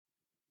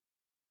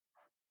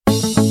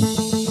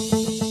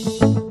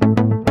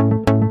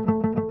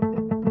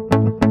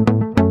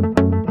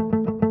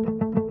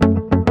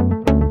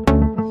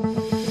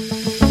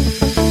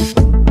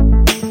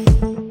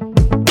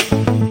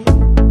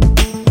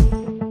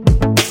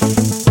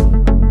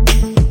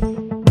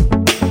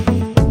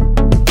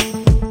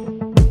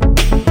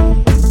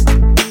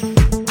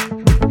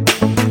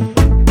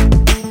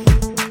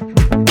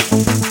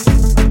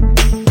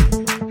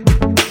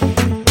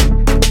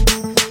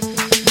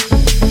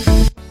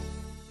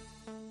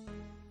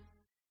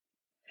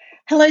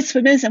Hello,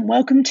 swimmers, and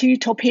welcome to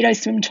Torpedo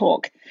Swim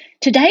Talk.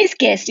 Today's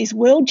guest is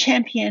world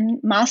champion,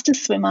 master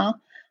swimmer,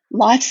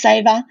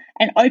 lifesaver,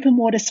 and open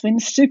water swim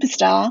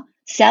superstar,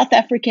 South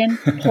African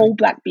Paul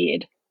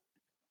Blackbeard.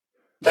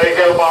 There you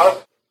go,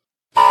 Mark.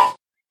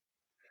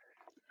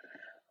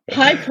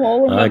 Hi,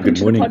 Paul. And Hi, welcome good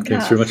to morning. the podcast.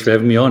 Thanks very much for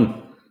having me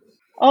on.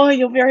 Oh,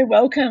 you're very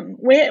welcome.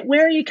 Where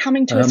are you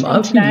coming to us from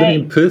I've been today?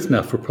 living in Perth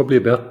now for probably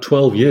about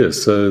 12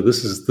 years, so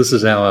this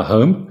is our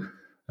home.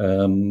 We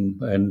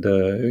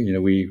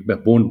were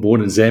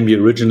born in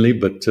Zambia originally,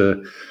 but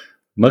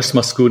most of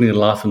my schooling and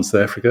life in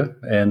South Africa,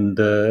 and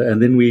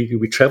then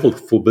we travelled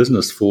for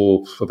business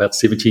for about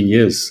 17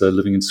 years,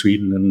 living in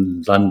Sweden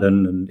and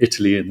London and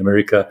Italy and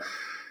America,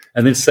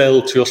 and then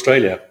sailed to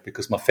Australia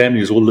because my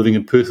family was all living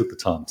in Perth at the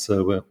time.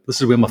 So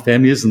this is where my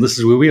family is, and this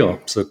is where we are.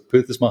 So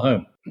Perth is my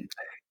home.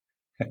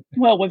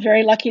 Well, we're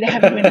very lucky to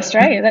have you in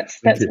Australia.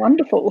 That's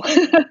wonderful.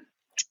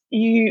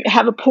 You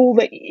have a pool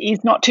that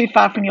is not too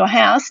far from your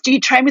house. Do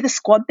you train with a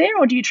squad there,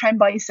 or do you train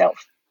by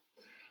yourself?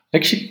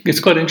 Actually, it's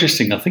quite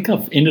interesting. I think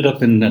I've ended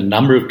up in a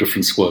number of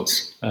different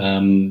squads.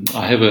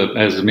 I have,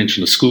 as I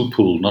mentioned, a school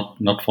pool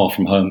not far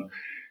from home,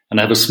 and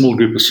I have a small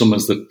group of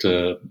swimmers that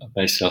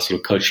basically I sort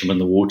of coach them in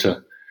the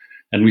water,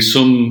 and we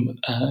swim.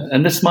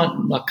 And that's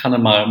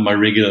my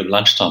regular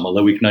lunchtime.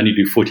 Although we can only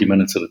do 40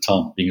 minutes at a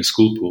time, being a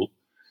school pool.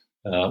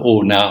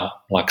 Or now,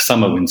 like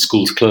summer when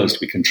school's closed,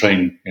 we can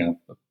train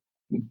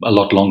a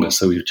lot longer.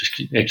 So we just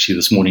actually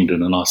this morning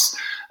did a nice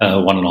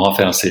 1.5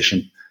 hour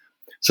session.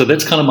 So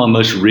that's kind of my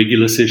most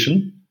regular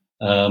session.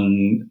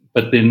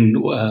 But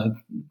then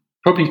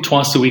probably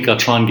twice a week I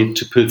try and get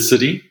to Perth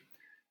City,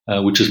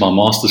 which is my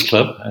master's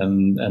club,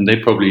 and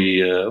they're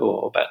probably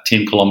about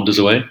 10 kilometres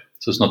away,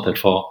 so it's not that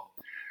far.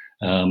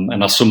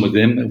 And I swim with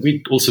them. And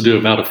we also do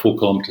about a 4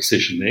 kilometre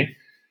session there.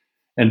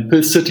 And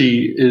Perth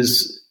City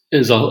is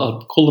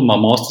I'll call them my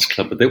master's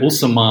club, but they're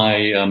also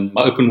my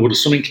open water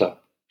swimming club,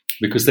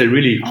 because they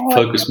really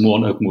focus more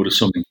on open water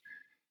swimming.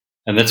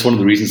 And that's one of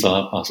the reasons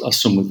I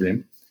swim with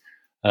them.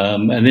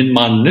 And then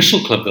my initial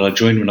club that I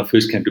joined when I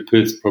first came to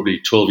Perth, probably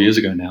 12 years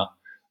ago now,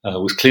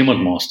 was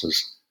Claremont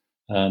Masters,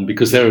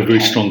 because they're a very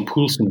strong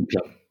pool swimming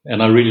club.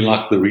 And I really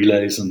like the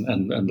relays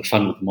and the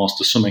fun with the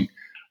master swimming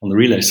on the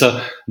relay.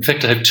 So, in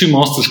fact, I have two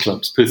masters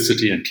clubs, Perth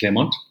City and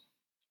Claremont,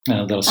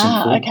 that I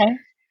swim for. Okay.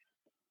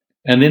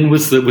 And then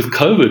with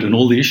COVID and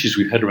all the issues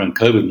we've had around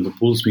COVID, and the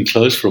pool's been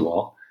closed for a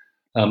while,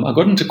 I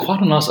got into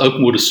quite a nice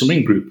open water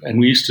swimming group, and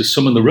we used to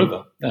swim in the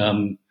river.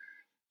 And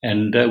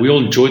we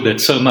all enjoyed that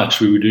so much.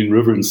 We were doing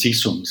river and sea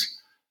swims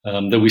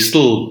that we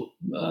still,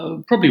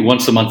 probably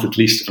once a month at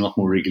least, if not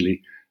more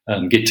regularly,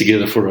 get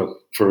together for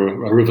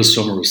a river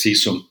swim or a sea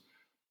swim.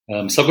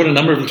 So I've got a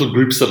number of little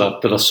groups that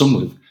I swim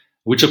with,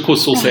 which of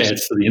course also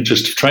adds to the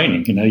interest of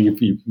training.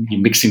 You're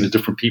mixing with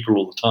different people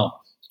all the time.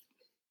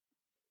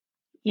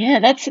 Yeah,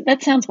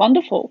 that sounds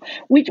wonderful.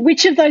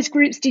 Which of those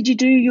groups did you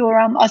do your?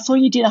 I saw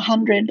you did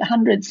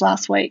hundreds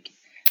last week.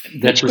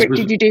 Which group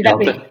did you do that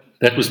with?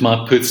 That was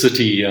my Perth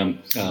City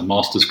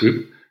Masters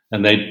group,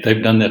 and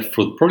they've done that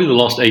for probably the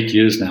last 8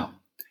 years now.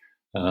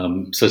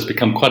 So it's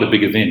become quite a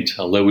big event.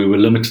 Although we were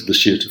limited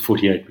this year to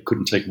 48, we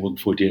couldn't take more than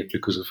 48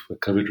 because of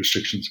COVID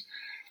restrictions,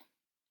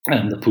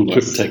 and the pool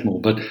couldn't take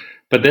more.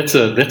 But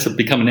that's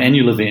become an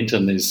annual event,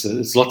 and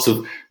there's lots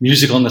of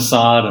music on the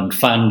side and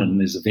fun, and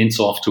there's events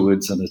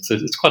afterwards, and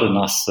it's quite a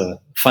nice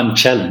fun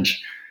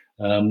challenge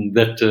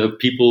that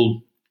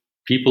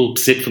people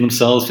set for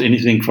themselves,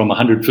 anything from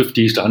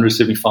 150s to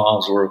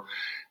 175s, or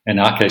in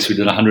our case we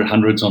did 100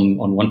 hundreds on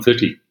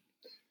 130.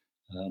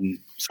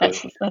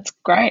 That's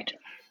great.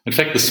 In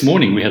fact, this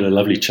morning we had a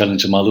lovely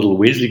challenge in my little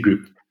Wesley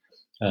group.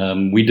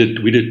 We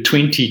did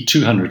 20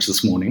 200s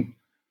this morning.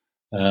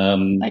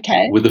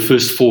 With the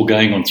first 4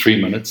 going on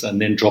 3 minutes, and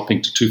then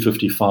dropping to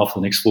 255 for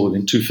the next 4,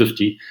 then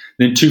 250,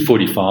 then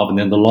 245, and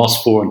then the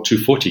last 4 on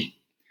 240.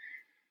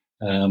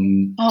 So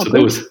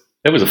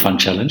that was a fun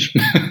challenge.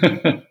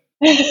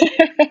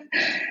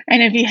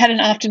 And have you had an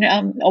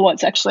afternoon?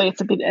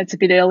 It's a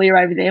bit earlier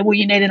over there. Will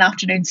you need an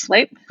afternoon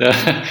sleep?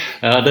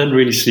 I don't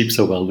really sleep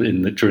so well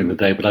during the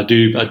day, but I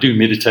do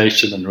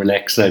meditation and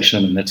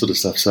relaxation and that sort of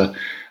stuff. So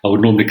I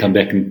would normally come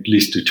back and at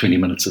least do 20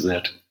 minutes of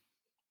that.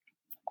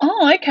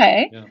 Oh,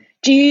 okay. Yeah.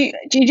 Do you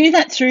do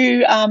that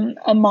through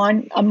a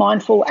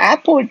mindful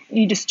app, or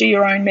you just do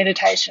your own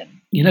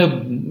meditation?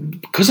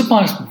 Because of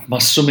my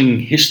swimming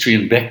history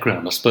and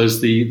background, I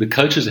suppose the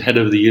coaches I had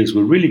over the years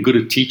were really good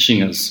at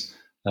teaching us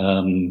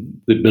the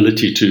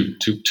ability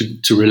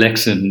to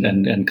relax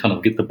and kind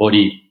of get the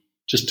body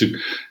just to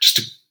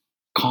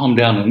calm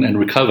down and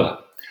recover.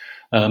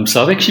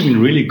 So I've actually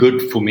been really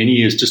good for many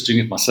years just doing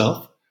it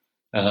myself.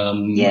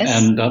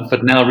 Yes.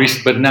 But now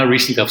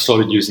recently I've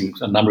started using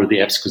a number of the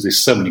apps, because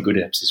there's so many good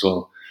apps as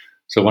well.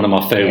 So one of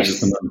my favorites at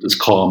the moment is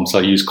Calm. So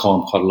I use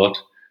Calm quite a lot.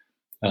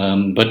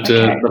 But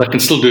I can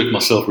still do it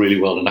myself really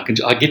well, and I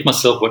get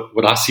myself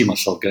what I see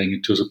myself going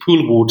into is a pool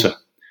of water.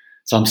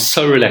 So I'm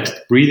so relaxed.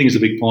 Breathing is a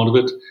big part of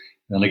it,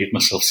 and I get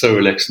myself so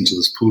relaxed into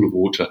this pool of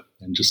water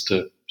and just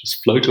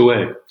float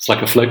away. It's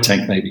like a float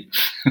tank, maybe.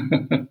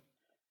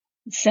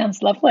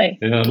 Sounds lovely.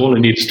 Yeah, all I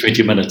need is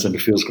 20 minutes and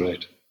it feels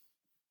great.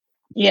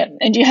 Yeah.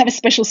 And do you have a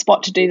special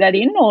spot to do that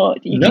in, or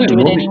you No, can do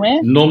it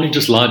anywhere? normally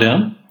just lie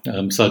down.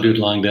 So I do it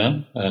lying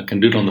down. Can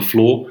do it on the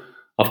floor.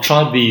 I've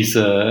tried these,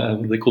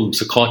 they call them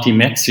Sakati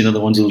mats, the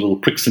ones with little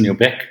pricks in your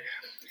back.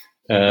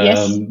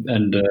 Yes.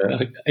 And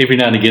every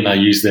now and again I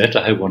use that.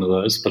 I have one of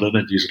those, but I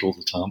don't use it all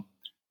the time.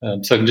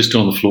 So I can just do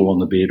it on the floor, on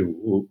the bed,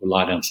 or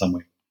lie down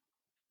somewhere.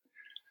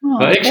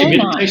 Oh, Actually, very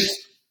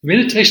nice.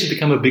 meditation's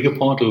become a bigger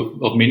part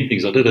of many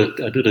things. I did a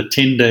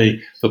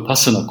 10-day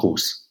Vipassana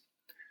course,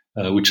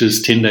 which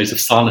is 10 days of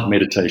silent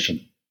meditation.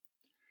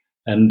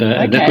 And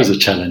that was a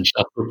challenge.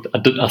 I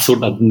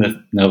thought I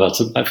didn't know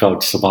if I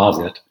would survive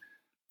that.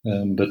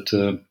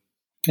 But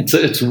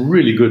it's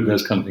really good,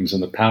 those kind of things,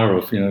 and the power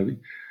of,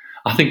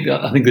 I think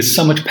there's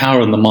so much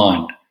power in the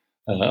mind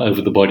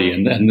over the body,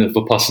 and the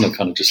Vipassana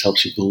kind of just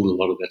helps you build a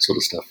lot of that sort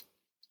of stuff.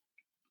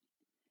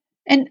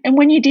 And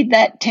when you did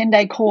that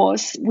 10-day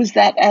course, was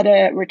that at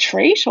a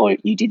retreat, or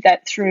you did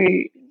that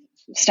through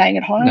staying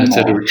at home? No, it's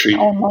at a retreat.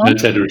 Online? No,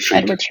 it's at a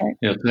retreat. At a retreat.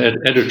 Yeah,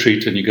 at a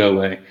retreat, and you go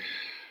away,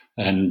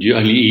 and you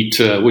only eat,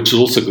 which is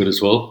also good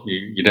as well.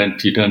 You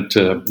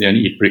only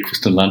eat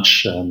breakfast and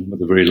lunch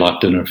with a very light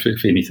dinner,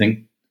 if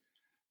anything,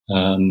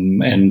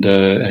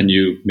 and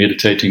you're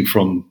meditating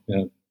from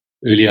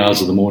early hours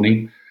of the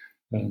morning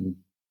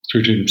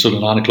through to sort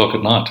of 9 o'clock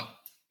at night,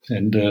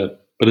 and.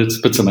 But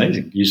it's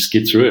amazing. You just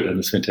get through it, and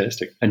it's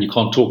fantastic. And you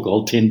can't talk the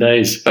whole 10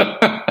 days.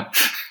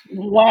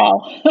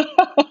 Wow.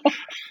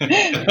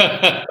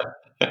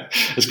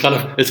 It's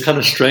kind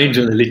of strange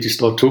when they let you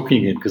start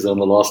talking again, because on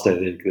the last day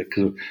they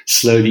kind of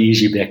slowly ease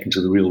you back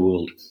into the real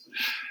world.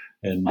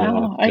 And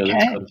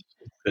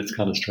that's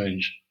kind of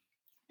strange.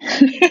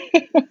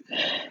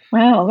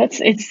 Wow,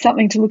 it's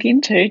something to look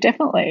into,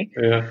 definitely.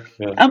 Yeah.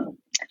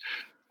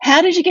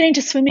 How did you get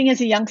into swimming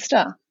as a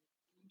youngster?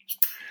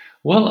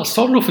 Well, I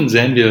started off in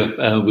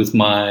Zambia with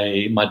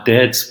my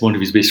dad's, one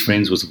of his best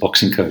friends was a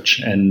boxing coach,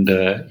 and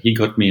he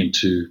got me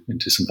into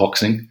some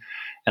boxing,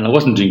 and I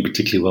wasn't doing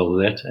particularly well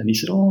with that. And he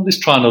said, "Oh, let's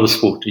try another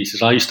sport." He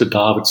says, "I used to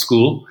dive at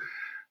school,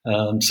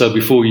 so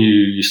before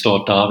you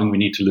start diving, we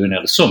need to learn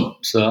how to swim."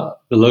 So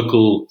the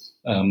local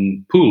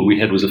pool we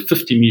had was a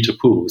 50-meter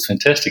pool. It was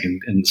fantastic in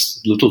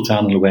this little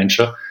town in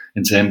Luanshya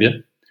in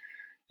Zambia,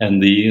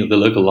 and the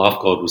local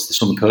lifeguard was the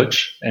swim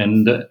coach,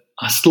 and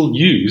I still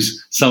we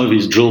some of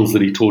his drills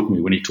that he taught me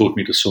when he taught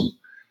me to swim.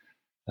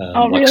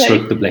 Really?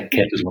 Stroke the black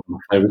cat is one of my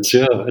favorites.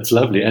 Yeah, it's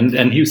lovely.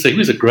 And he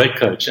was a great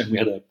coach, and we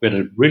had a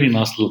really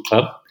nice little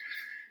club.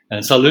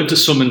 And so I learned to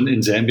swim in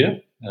Zambia,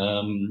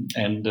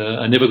 and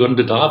I never got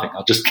into diving.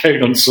 I just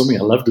carried on swimming.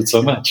 I loved it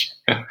so much.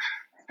 Yeah,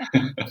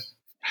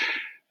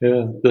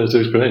 that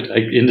was great.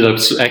 I ended up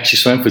actually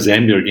swimming for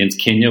Zambia against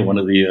Kenya, one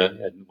of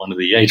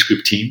the age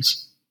group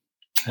teams.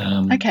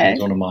 Okay. It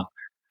was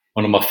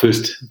one of my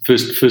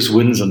first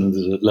wins, and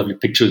there's a lovely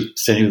picture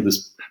standing with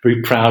this,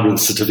 very proud with a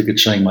certificate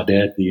showing my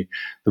dad the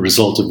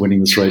result of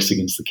winning this race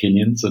against the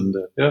Kenyans, and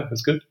it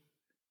was good.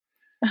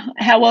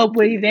 How old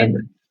were you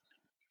then?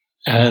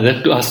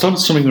 I started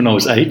swimming when I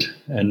was 8,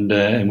 and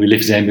we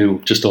left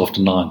Zambia just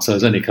after 9, so I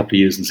was only a couple of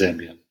years in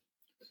Zambia.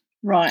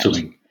 Right.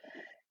 Swimming.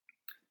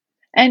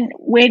 And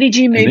where did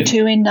you move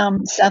to in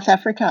South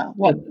Africa?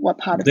 What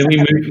part of South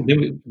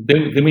Africa?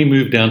 Then we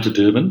moved down to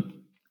Durban.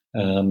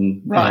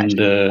 Right. And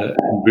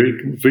very,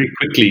 very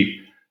quickly,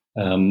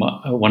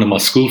 one of my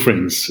school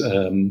friends,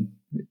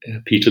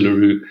 Peter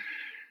LaRue,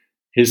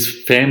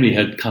 his family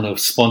had kind of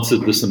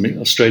sponsored this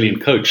Australian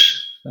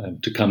coach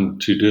to come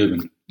to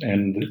Durban,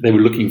 and they were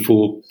looking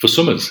for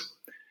swimmers.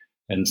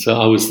 And so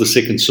I was the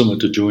second swimmer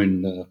to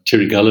join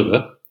Terry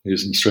Gulliver,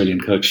 who's an Australian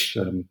coach,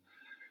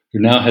 who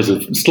now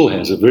still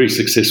has a very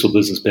successful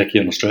business back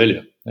here in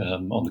Australia,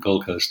 on the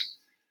Gold Coast.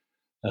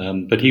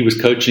 But he was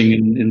coaching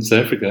in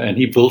South Africa, and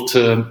he built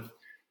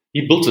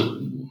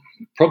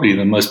probably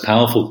the most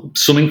powerful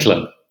swimming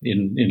club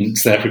in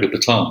South Africa at the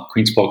time,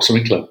 Queen's Park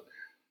Swimming Club,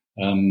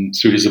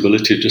 through his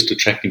ability of just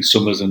attracting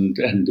swimmers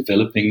and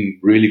developing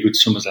really good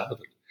swimmers out of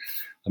it.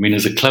 I mean,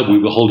 as a club, we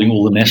were holding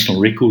all the national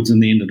records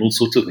in the end and all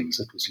sorts of things.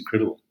 It was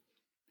incredible.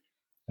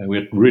 We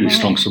had really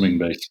strong swimming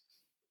base,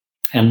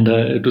 and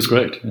it was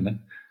great.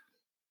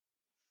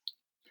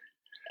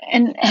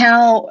 And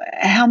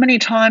how many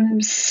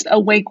times a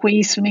week were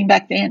you swimming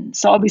back then?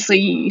 So obviously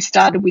you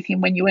started with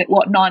him when you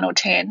were, 9 or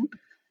 10?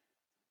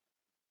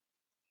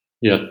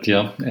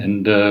 Yeah.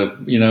 And,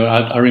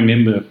 I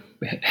remember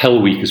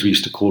Hell Week, as we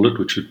used to call it,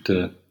 which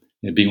would,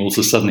 being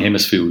also Southern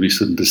Hemisphere, we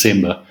used in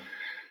December.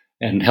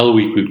 And Hell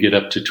Week, we'd get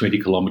up to 20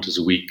 kilometers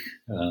a week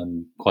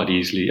quite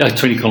easily.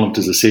 20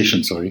 kilometers a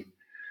session, sorry.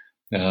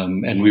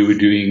 And we were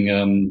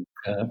doing...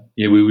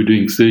 we were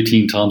doing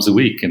 13 times a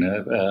week,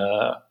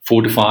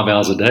 4 to 5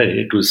 hours a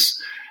day.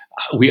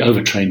 We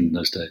overtrained in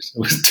those days. It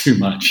was too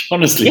much,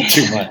 honestly,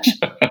 too much.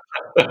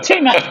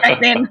 Too much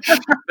back then.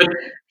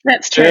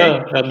 That's true.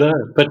 Yeah, I know.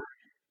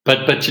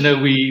 But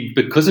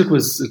because it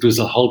was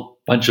a whole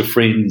bunch of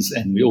friends,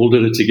 and we all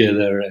did it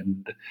together,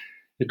 and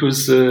it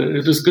was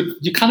good.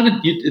 You kind of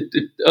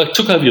it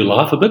took over your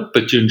life a bit,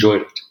 but you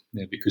enjoyed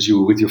it because you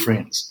were with your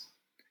friends.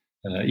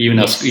 Even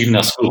our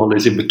school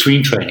holidays in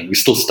between training, we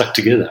still stuck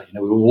together.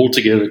 We were all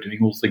together, doing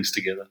all things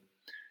together.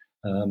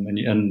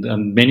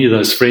 And many of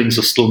those friends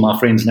are still my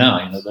friends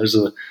now. Those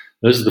are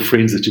the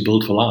friends that you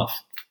build for life.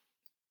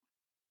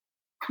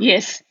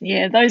 Yes,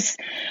 yeah.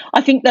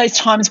 I think those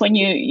times when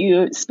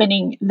you're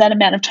spending that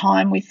amount of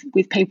time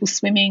with people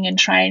swimming and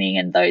training,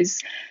 and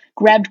those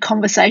grabbed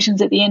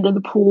conversations at the end of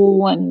the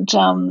pool, and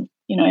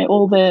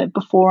all the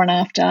before and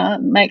after,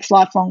 makes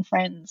lifelong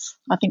friends.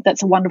 I think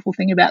that's a wonderful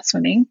thing about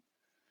swimming.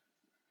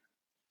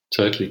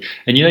 Totally.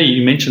 And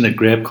you mentioned that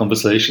grab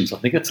conversations. I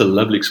think that's a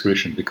lovely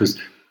expression, because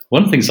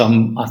one of the things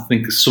I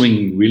think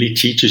swimming really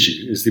teaches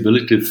you is the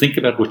ability to think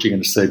about what you're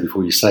going to say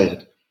before you say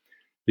it.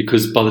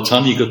 Because by the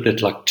time you got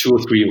that like 2 or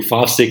 3 or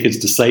 5 seconds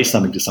to say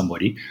something to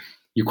somebody,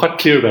 you're quite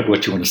clear about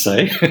what you want to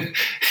say.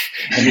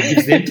 And it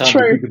gives them time to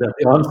think about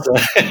the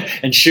answer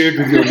and share it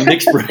with you on the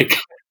next break.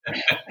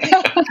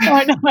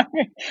 I know.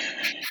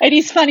 It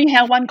is funny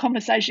how one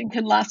conversation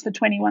can last for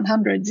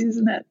 2100s,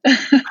 isn't it?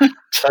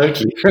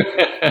 Totally.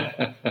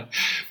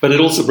 But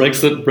it also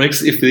breaks,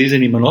 if there's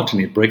any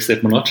monotony, it breaks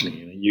that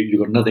monotony. You've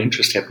got another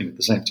interest happening at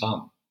the same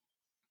time.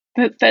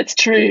 That's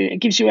true. It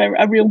gives you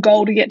a real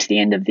goal to get to the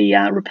end of the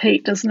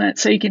repeat, doesn't it?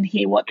 So you can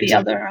hear what the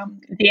other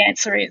the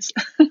answer is.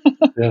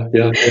 Yeah.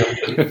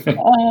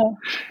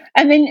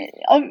 And then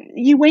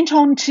you went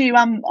on to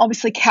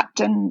obviously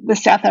captain the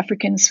South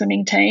African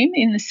swimming team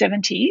in the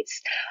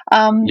 70s.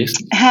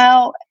 Yes.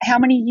 How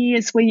many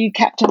years were you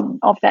captain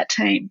of that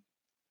team?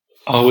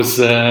 I was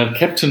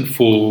captain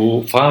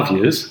for 5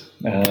 years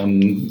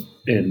in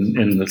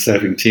the South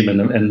African team,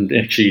 and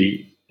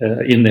actually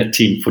in that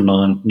team for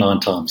nine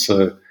times.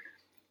 So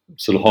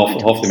sort of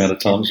half the amount of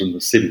times in the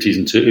 70s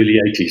into early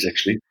 80s,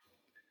 actually.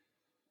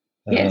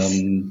 Yes.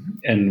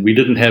 And we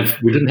didn't have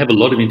a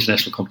lot of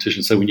international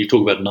competition. So when you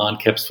talk about 9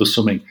 caps for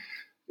swimming,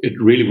 it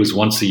really was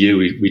once a year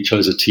we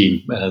chose a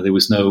team. There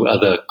was no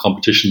other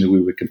competition that we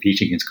were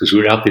competing against, because we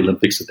were out the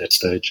Olympics at that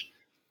stage.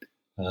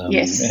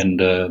 Yes. And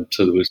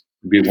so there would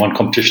be one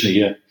competition a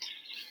year.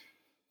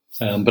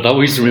 But I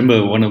always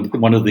remember one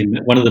of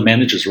the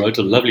managers wrote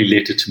a lovely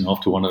letter to me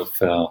after one of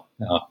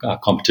our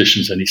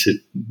competitions, and he said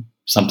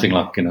something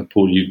like,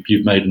 Paul,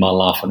 you've made my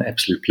life an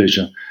absolute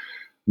pleasure.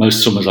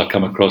 Most swimmers I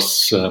come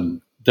across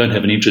don't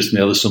have an interest in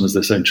the other swimmers.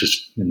 They're so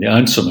interested in their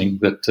own swimming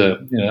that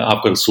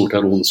I've got to sort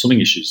out all the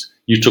swimming issues.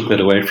 You took that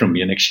away from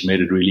me and actually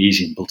made it really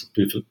easy and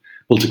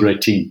built a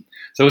great team.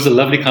 So it was a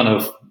lovely kind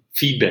of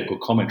feedback or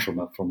comment from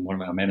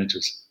one of our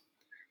managers.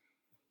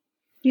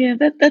 Yeah,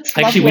 that's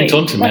lovely. I actually went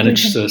on to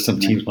manage some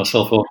teams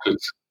myself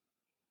afterwards.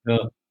 Yeah.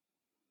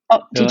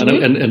 Oh, did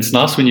you? And it's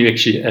nice when you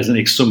actually, as an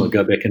ex-swimmer,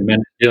 go back and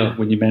manage. Yeah,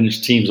 when you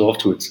manage teams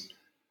afterwards,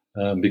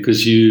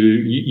 because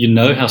you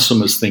know how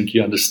swimmers think,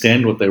 you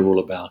understand what they're all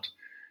about,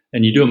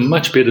 and you do a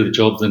much better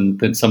job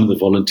than some of the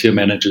volunteer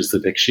managers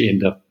that actually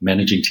end up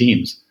managing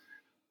teams.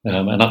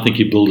 And I think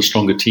you build a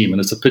stronger team,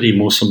 and it's a pity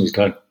more swimmers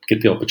don't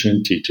get the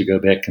opportunity to go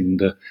back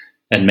and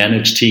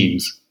manage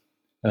teams,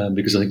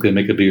 because I think they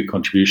make a bigger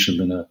contribution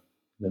than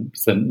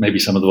maybe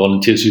some of the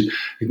volunteers who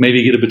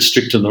maybe get a bit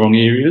strict in the wrong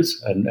areas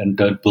and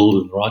don't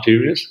build in the right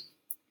areas.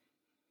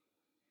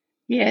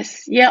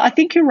 Yes, yeah, I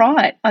think you're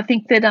right. I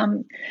think that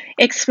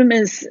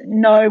ex-swimmers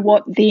know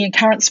what the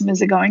current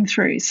swimmers are going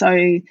through,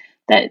 so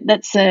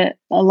that's a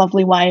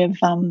lovely way of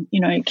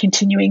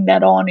continuing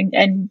that on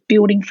and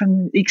building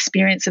from the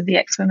experience of the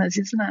ex-swimmers,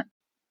 isn't it?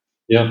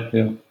 Yeah,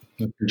 I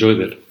enjoy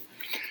that.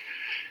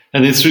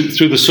 And then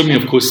through the swimming,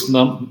 of course,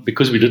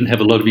 because we didn't have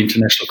a lot of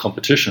international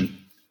competition,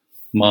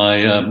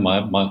 my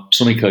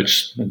swimming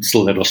coach, and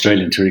still that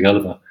Australian, Terry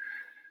Gulliver,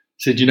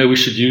 said, we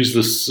should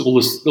use all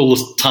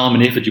this time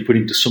and effort you put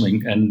into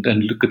swimming and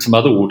look at some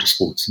other water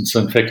sports. And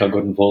so, in fact, I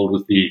got involved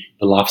with the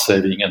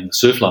life-saving and the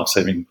surf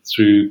life-saving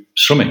through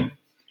swimming,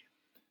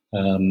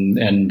 and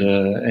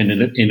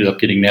it ended up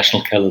getting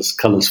national colours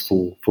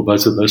for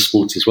both of those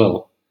sports as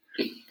well.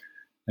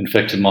 In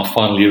fact, in my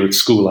final year at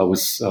school, I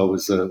was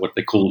what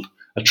they called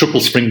a triple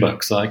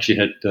Springbok. So I actually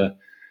had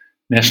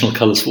national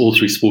colours for all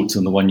 3 sports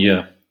in the 1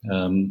 year.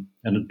 And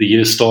the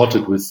year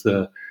started with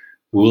the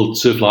World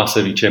Surf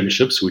Lifesaving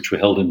Championships, which were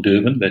held in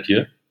Durban that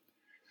year.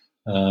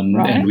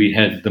 Right. And we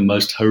had the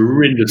most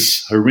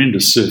horrendous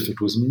surf. It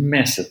was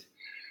massive.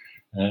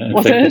 In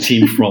fact, the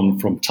team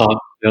from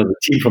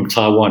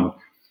Taiwan,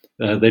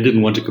 they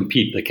didn't want to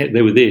compete.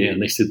 They were there,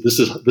 and they said, "This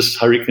is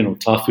hurricane or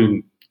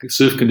typhoon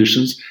surf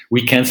conditions.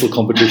 We cancel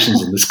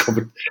competitions in this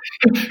competition."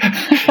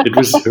 It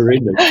was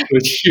horrendous. It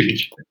was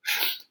huge.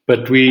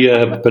 But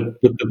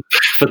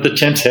the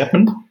champs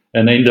happened,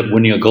 and they ended up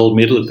winning a gold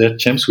medal at that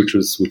champs, which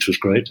was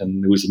great.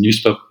 And there was a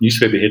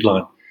newspaper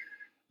headline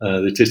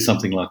that said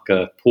something like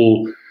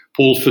Paul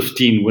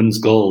 15 wins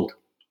gold,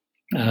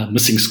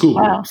 missing school,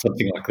 or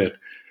something like that.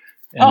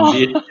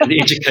 And the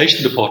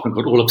education department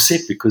got all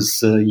upset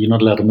because you're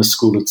not allowed to miss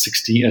school at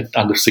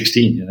under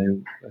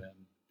 16,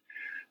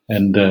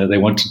 and they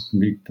wanted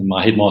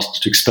my headmaster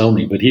to expel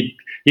me. But he'd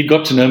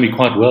got to know me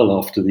quite well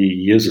after the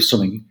years of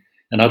swimming,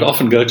 and I'd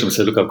often go to him and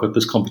say, "Look, I've got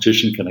this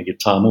competition. Can I get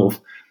time off?"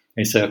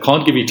 And he'd say, "I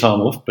can't give you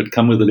time off, but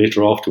come with a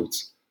letter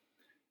afterwards."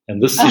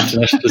 And this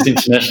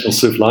international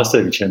surf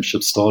lifesaving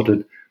championship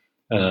started.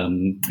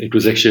 It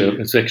was actually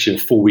a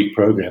 4-week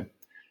program,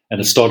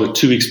 and it started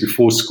 2 weeks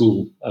before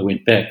school. I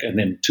went back, and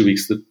then 2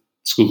 weeks the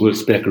school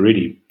was back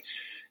already.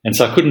 And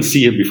so I couldn't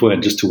see him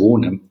beforehand just to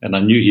warn him, and I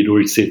knew he'd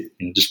already said,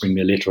 just bring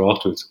me a letter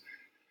afterwards.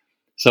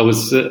 So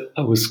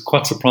I was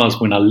quite surprised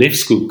when I left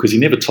school, because he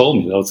never told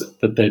me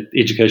that the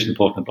education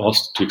department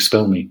asked to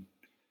expel me,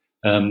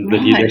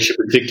 that he'd actually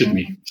protected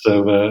me.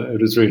 So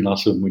it was very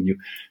nice of him when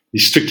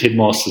these strict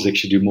headmasters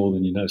actually do more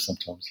than you know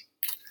sometimes.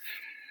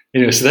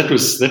 Anyway, so that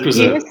was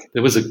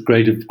a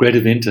great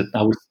event.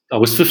 I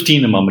was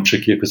 15 in my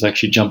matric year, because I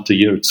actually jumped a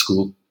year at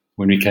school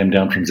when we came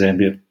down from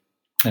Zambia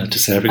to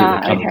South Africa.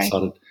 I kind of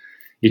decided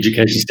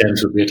education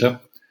standards were better,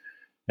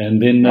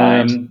 and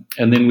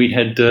then we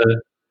had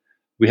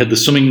the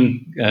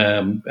swimming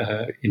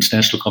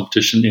international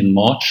competition in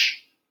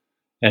March,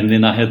 and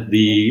then I had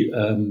the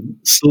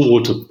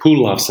Stillwater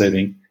pool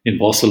lifesaving in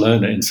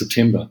Barcelona in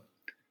September,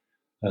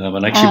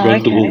 and I actually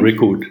broke the world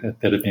record at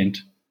that event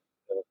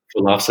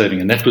for lifesaving,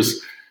 and that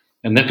was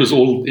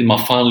all in my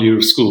final year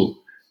of school.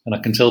 And I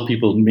can tell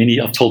people,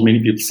 I've told many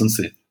people since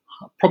then,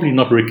 probably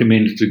not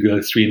recommended to go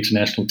 3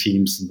 international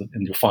teams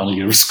in your final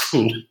year of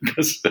school,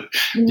 because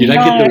you don't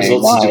get the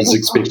results that you was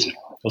expected.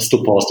 I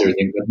still passed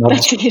everything, but not.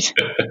 That's it.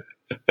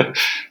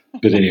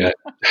 But anyway.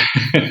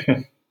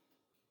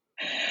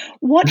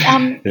 What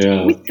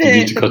with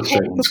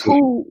the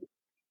pool,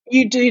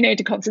 you do need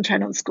to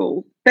concentrate on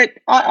school. But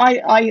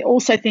I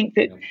also think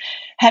that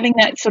having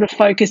that sort of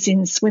focus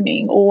in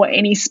swimming or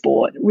any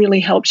sport really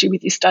helps you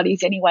with your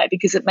studies anyway,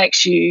 because it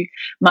makes you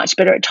much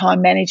better at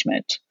time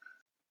management.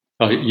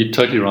 Oh, you're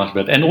totally right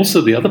about it. And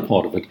also the other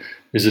part of it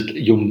is that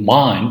your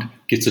mind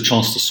gets a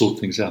chance to sort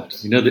things out.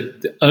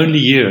 The only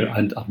year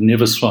I've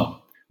never swum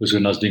was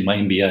when I was doing my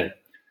MBA.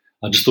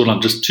 I just thought, I'm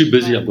just too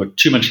busy. I've got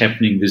too much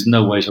happening. There's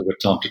no way I've got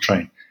time to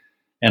train.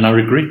 And I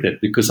regret that,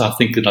 because I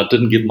think that I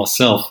didn't give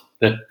myself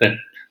that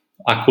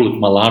I call it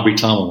my library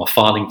time or my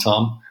filing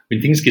time,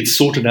 when things get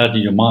sorted out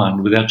in your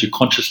mind without you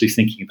consciously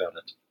thinking about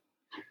it.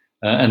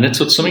 And that's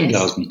what swimming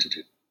allows me to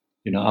do.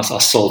 I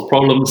solve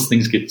problems,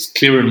 things get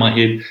clearer in my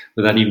head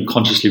without even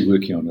consciously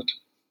working on it.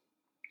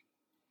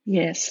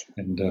 Yes.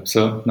 And I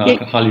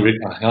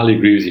highly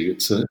agree with you.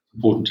 It's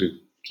important to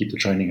keep the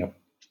training up.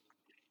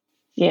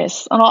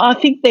 Yes, and I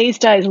think these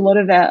days a lot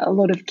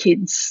of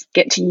kids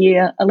get to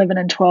year 11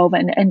 and 12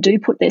 and do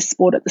put their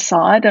sport at the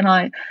side, and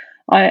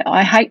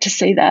I hate to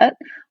see that.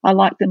 I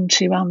like them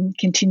to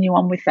continue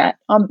on with that.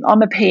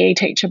 I'm a PE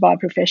teacher by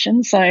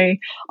profession, so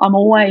I'm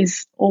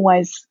always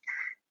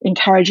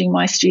encouraging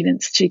my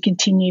students to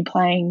continue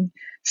playing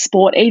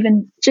sport.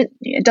 Even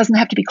it doesn't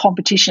have to be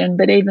competition,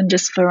 but even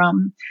just for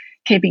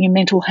keeping your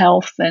mental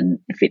health and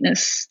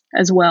fitness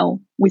as well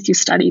with your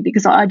study,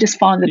 because I just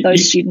find that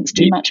those students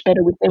do much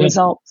better with their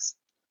results.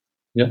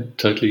 Yeah,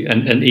 totally.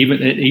 And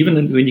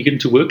even when you get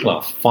into work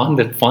life, find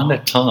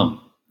that time,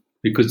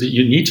 because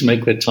you need to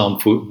make that time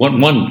for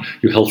one.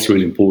 Your health's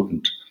really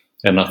important,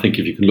 and I think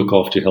if you can look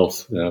after your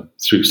health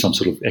through some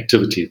sort of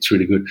activity, it's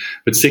really good.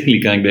 But secondly,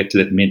 going back to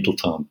that mental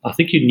time, I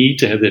think you need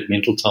to have that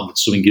mental time that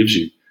swimming gives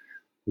you,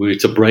 where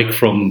it's a break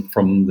from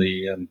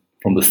the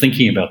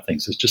thinking about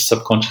things. It's just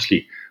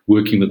subconsciously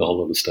working with a whole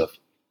lot of stuff.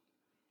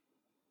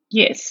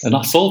 Yes. And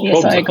I solve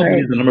problems. I can't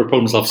believe the number of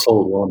problems I've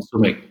solved while I'm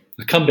swimming.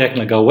 I come back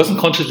and I go, I wasn't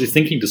consciously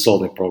thinking to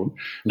solve that problem.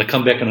 And I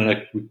come back and I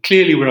know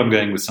clearly where I'm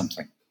going with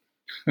something.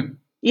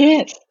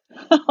 Yes,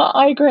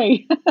 I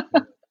agree.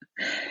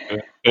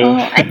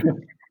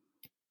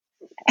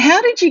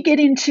 How did you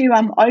get into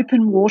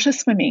open water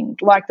swimming,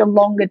 like the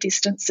longer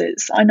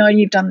distances? I know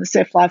you've done the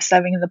surf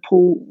lifesaving and the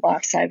pool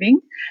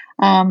lifesaving,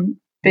 but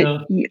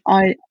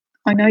I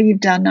know you've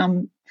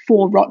done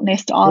 4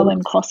 Rottnest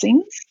Island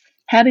crossings.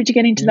 How did you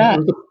get into that?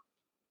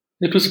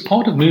 It was a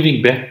part of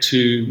moving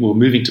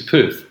to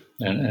Perth,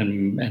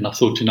 and I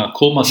thought, I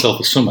call myself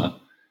a swimmer,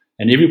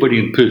 and everybody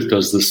in Perth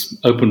does this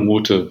open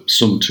water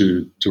swim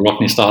to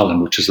Rottnest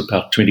Island, which is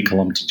about 20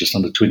 kilometres, just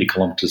under 20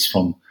 kilometres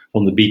from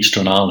the beach to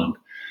an island.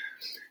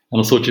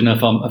 And I thought,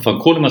 if I'm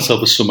calling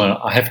myself a swimmer,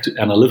 I have to,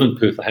 and I live in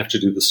Perth, I have to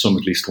do the swim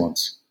at least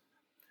once.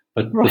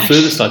 But the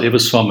furthest I'd ever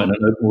swum in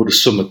an open water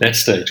swim at that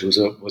stage was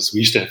we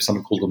used to have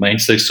something called the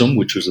Mainstay swim,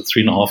 which was a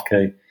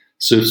 3.5K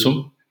surf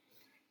swim.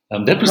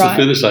 That was the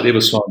furthest I'd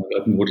ever swum in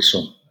an open water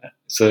swim.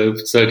 So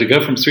to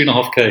go from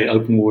 3.5K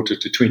open water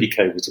to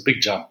 20K was a big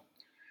jump.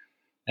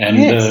 And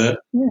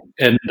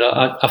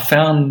I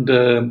found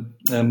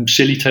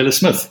Shelley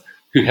Taylor-Smith,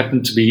 who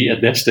happened to be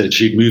at that stage,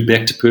 she'd moved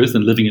back to Perth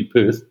and living in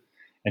Perth,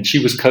 and she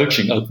was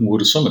coaching open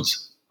water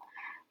swimmers.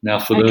 Now,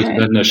 for those who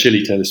don't know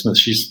Shelley Taylor-Smith,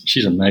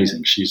 she's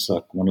amazing. She's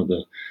like one of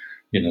the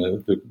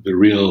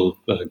real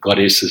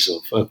goddesses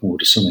of open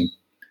water swimming.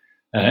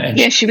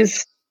 She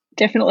was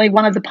definitely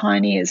one of the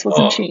pioneers,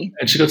 wasn't she?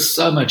 And she got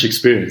so much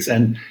experience,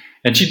 and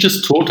she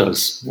just taught the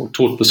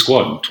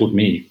squad, taught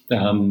me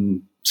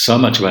so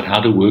much about how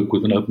to work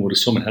with an open water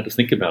swim and how to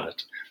think about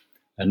it.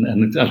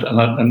 And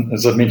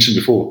as I mentioned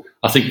before,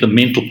 I think the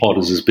mental part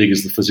is as big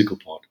as the physical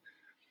part,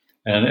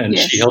 and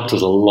she helped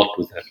us a lot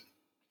with that.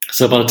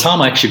 So by the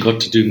time I actually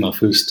got to do my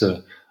first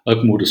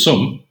open water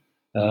swim,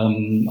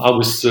 I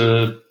was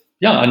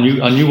I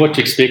knew what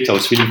to expect. I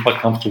was feeling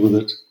quite comfortable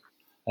with it,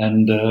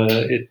 and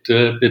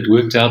it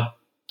worked out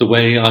the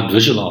way I'd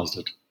visualized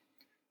it.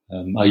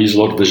 I use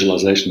a lot of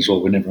visualization as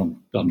well whenever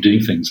I'm doing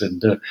things,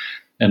 and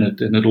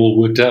it all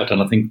worked out.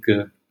 And I think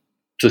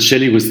so.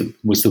 Shelley was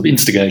the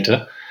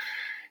instigator,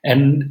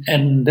 and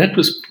that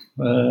was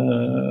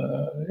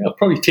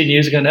probably 10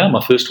 years ago now,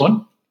 my first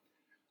one.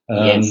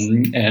 Yes.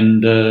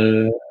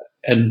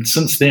 And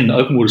since then,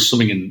 open water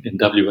swimming in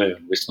WA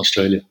and Western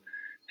Australia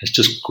has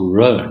just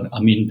grown. I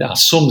mean, our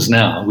swims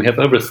now, we have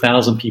over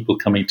 1,000 people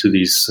coming to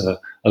these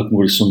open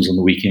water swims on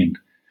the weekend,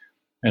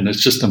 and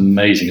it's just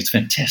amazing. It's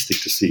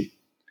fantastic to see.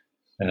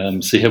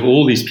 So you have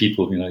all these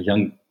people,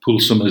 young pool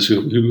swimmers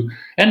who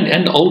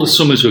and older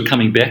swimmers who are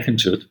coming back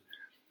into it.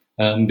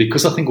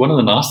 Because I think one of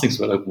the nice things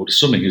about open water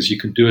swimming is you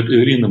can do it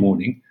early in the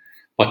morning.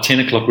 By 10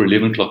 o'clock or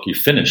 11 o'clock, you've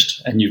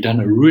finished and you've done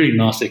a really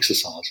nice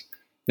exercise.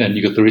 And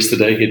you've got the rest of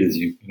the day ahead of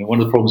you. One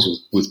of the problems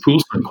with pool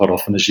swimming quite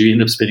often is you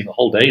end up spending a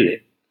whole day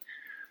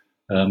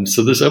there.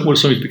 So this open water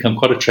swimming has become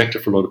quite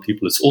attractive for a lot of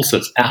people. It's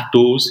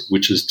outdoors,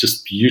 which is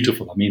just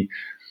beautiful. I mean,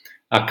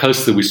 our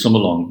coast that we swim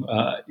along,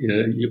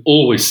 you're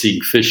always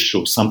seeing fish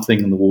or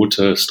something in the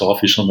water,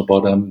 starfish on the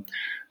bottom,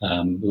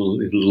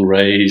 little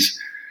rays.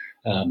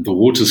 The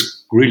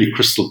water's really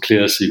crystal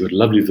clear, so you've got a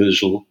lovely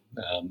visual.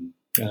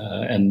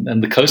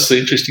 And the coasts are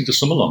interesting to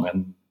swim along,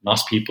 and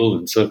nice people.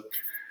 And so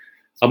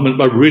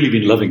I've really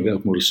been loving the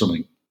open water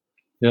swimming.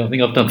 Yeah, I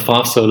think I've done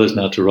 5 solos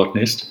now to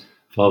Rottnest,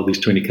 5 of these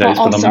 20Ks,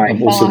 but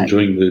I'm also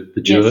enjoying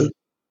the duo. Yes.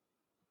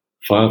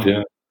 5,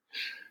 yeah.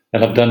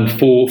 And I've done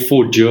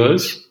four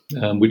duos,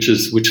 which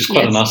is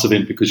quite a nice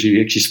event because you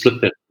actually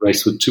split that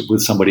race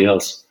with somebody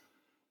else.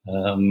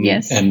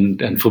 Yes.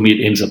 And for me,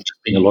 it ends up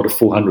just being a lot of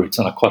 400s,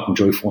 and I quite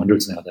enjoy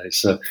 400s nowadays.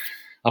 So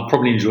I'm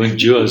probably enjoying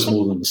duos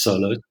more than the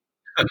solos.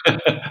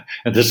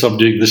 And that's what I'm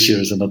doing this year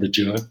is another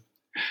duo.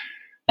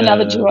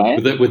 Another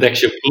duo? With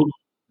actually a pool.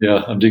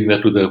 Yeah, I'm doing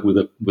that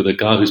with a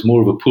guy who's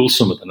more of a pool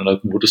swimmer than an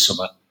open water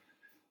swimmer.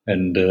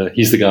 And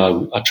he's the guy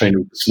I trained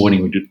with this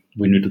morning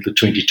when we did the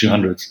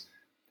 2200s.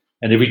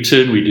 And every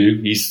turn we do,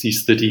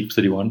 he's 30,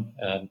 31.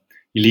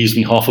 He leaves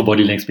me half a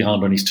body length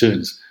behind on his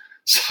turns.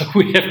 So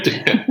we have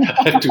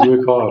to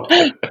work hard.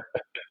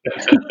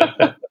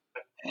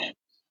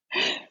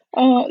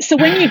 So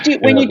when you do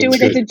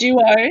it as a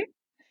duo,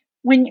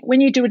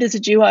 when you do it as a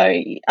duo,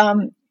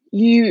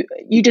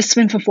 you just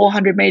swim for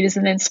 400 meters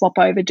and then swap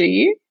over, do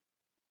you?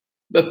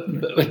 But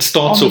it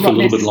starts off a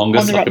little bit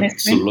longer, so a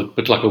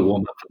bit like a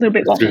warm up, a little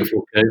bit longer. 3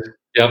 or 4 Ks.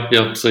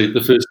 Yeah. So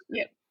the first,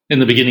 in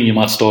the beginning, you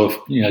might start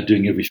off,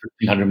 doing every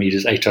 1,500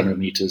 meters, 800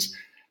 meters,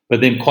 but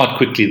then quite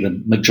quickly,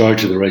 the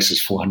majority of the race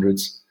is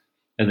 400s,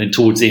 and then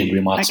towards the end, we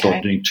might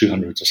start doing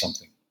 200s or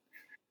something.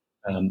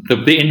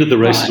 The end of the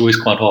race is always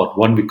quite hard.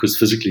 1, because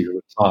physically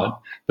you're tired,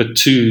 but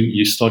 2,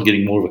 you start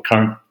getting more of a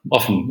current,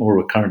 often more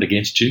of a current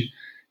against you,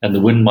 and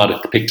the wind might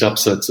have picked up.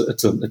 So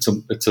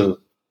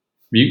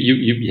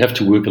you have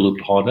to work a little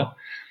bit harder.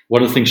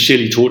 One of the things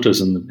Shelley taught us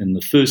in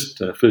the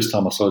first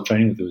time I started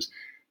training with her was,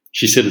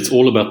 she said it's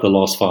all about the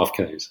last 5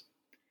 Ks.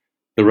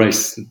 The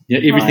race,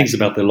 everything's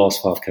about the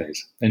last 5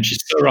 Ks, and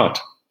she's so right.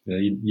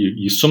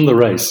 You swim the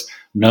race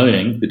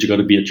knowing that you've got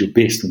to be at your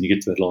best when you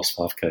get to that last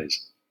 5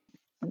 Ks.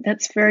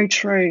 That's very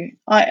true.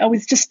 I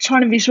was just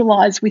trying to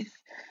visualize with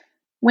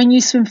when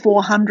you swim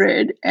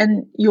 400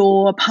 and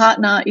your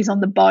partner is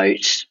on the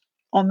boat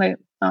on the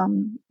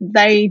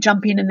they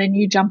jump in and then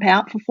you jump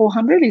out for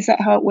 400. Is that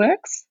how it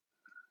works?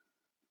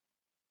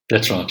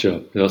 That's right,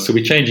 yeah. So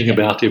we're changing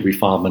about every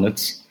 5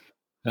 minutes.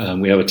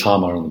 We have a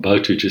timer on the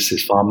boat who just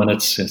says 5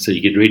 minutes, and so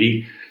you get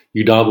ready.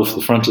 You dive off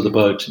the front of the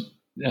boat.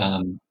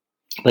 The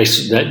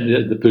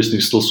person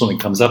who's still swimming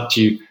comes up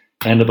to you,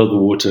 hand above the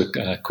water,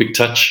 quick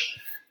touch,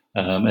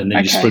 and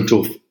then you sprint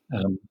off.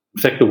 In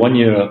fact, the one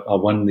year I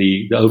won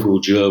the overall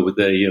duo with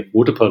a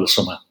water polo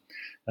swimmer.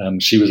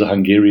 She was a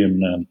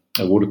Hungarian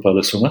water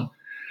polo swimmer,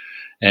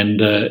 and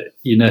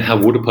you know how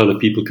water polo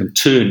people can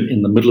turn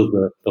in the middle of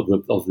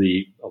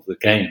the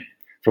game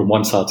from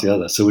one side to the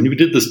other. So when we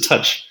did this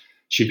touch,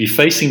 she'd be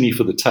facing me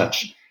for the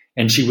touch,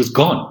 and she was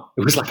gone.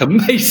 It was like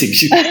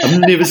amazing. I've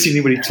never seen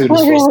anybody turn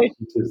as fast as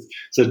she did.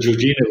 So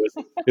Georgina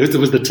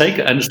was the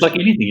taker, and it's like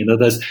anything,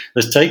 those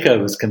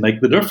takeovers can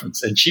make the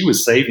difference. And she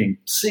was saving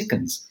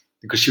seconds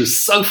because she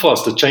was so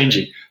fast at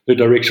changing her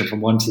direction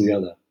from one to the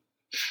other.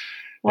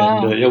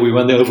 Wow. And we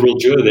won the overall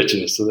duo that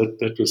year, so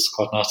that was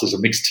quite nice as a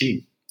mixed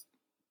team.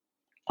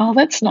 Oh,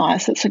 that's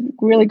nice. It's a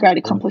really great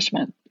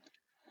accomplishment.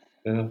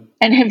 Yeah.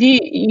 And have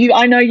you?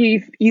 I know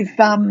you've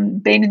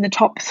been in the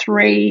top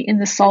 3 in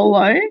the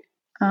solo.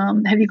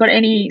 Have you got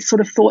any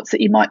sort of thoughts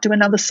that you might do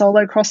another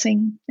solo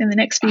crossing in the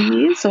next few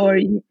years, or are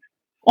you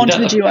onto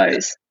the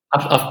duos?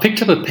 I've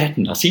picked up a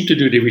pattern. I seem to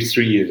do it every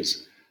 3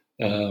 years,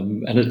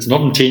 and it's not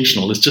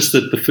intentional. It's just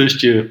that the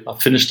first year I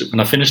finished it. When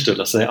I finished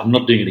it, I say I'm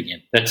not doing it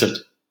again. That's it.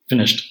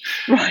 Finished.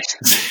 Right.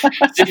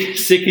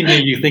 Second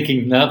year, you're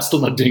thinking, no, I'm still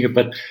not doing it.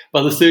 But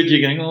by the 3rd year,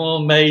 you're going, oh,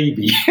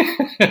 maybe.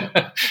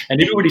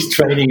 And everybody's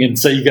training, and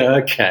so you go,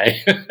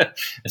 okay.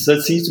 And so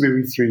it seems to be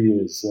every 3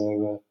 years.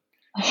 So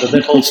So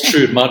that holds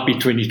true. It might be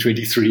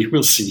 2023.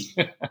 We'll see.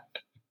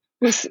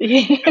 We'll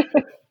see.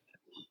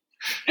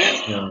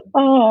 Yeah.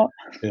 Oh,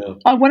 Yeah.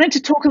 I wanted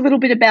to talk a little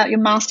bit about your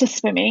master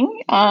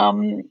swimming.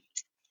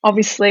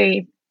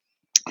 Obviously,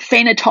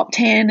 FINA top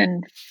 10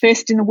 and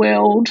first in the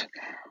world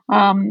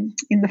in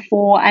the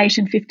 4, 8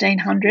 and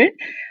 1500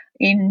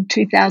 in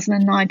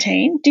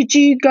 2019. Did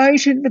you go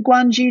to the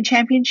Gwangju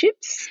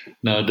Championships?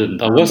 No, I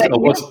didn't. I was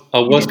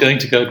going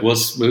to go. It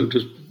was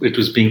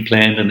being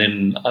planned, and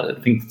then I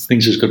think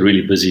things just got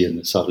really busy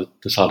and decided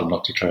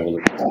not to travel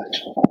at that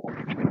stage.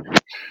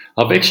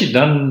 I've actually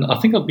done. I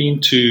think I've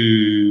been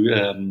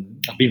to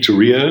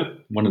Rio,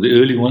 one of the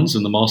early ones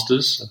in the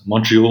Masters,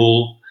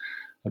 Montreal.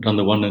 I've done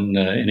the one in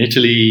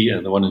Italy,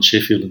 the one in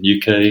Sheffield in the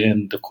UK,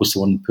 and of course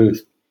the one in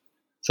Perth.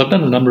 So I've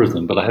done a number of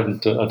them, but I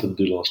haven't. I didn't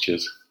do last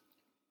year's.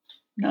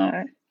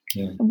 No.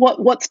 Yeah.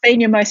 What's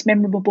been your most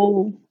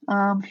memorable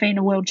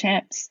FINA World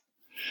Champs?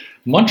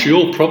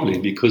 Montreal, probably,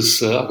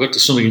 because I got to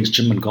swim against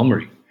Jim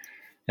Montgomery,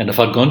 and if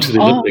I'd gone to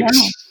the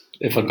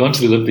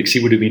Olympics, he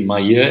would have been my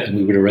year, and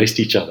we would have raced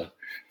each other.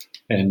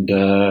 And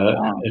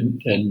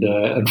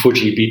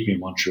unfortunately beat me in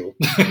Montreal,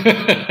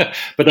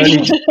 but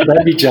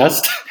only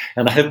just.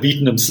 And I have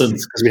beaten him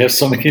since because we have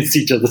swum against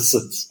each other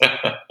since.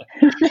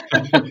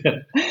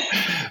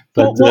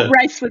 But what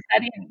race was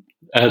that in?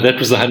 That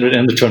was the 100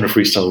 and the 200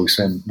 freestyle.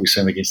 We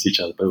swam against each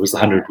other, but it was the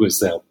 100 was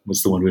the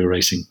one we were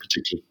racing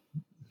particularly.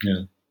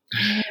 Yeah,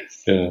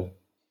 Yes. yeah.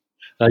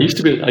 I used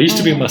to be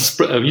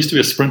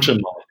a sprinter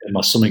in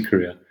my swimming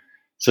career,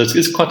 so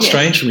it's quite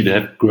strange for me to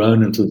have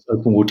grown into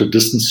open water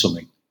distance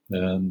swimming.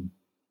 Maybe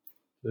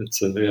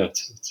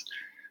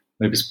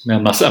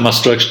my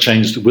strokes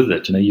changed with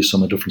it. You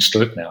swim a different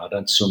stroke now. I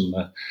don't swim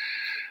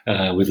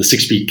with a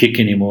 6-speed kick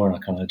anymore. I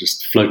kind of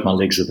just float my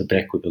legs at the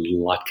back with a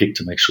little light kick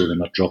to make sure they're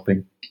not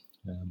dropping.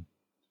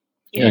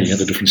 You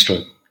have a different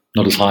stroke,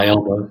 not as high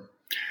elbow.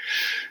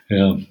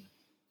 Yeah,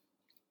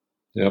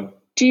 yeah.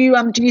 Do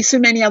you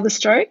swim any other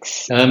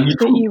strokes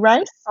that you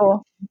race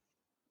or?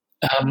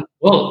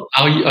 Well,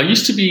 I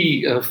used to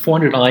be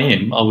 400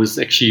 IM. I was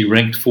actually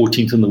ranked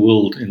 14th in the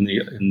world in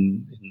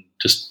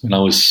just when I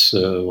was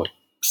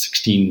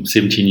 16,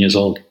 17 years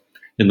old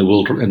in the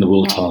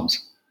world times.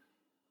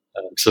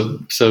 So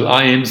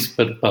IMs,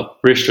 but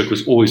breaststroke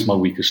was always my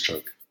weakest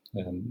stroke.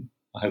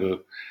 I have a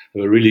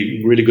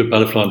really really good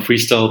butterfly and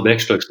freestyle.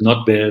 Backstroke's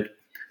not bad.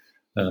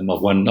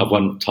 I've won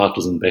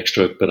titles in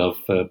backstroke, but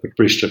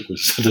breaststroke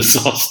was a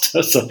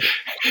disaster. So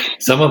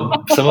some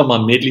of my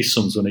medley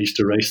swims when I used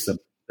to race them,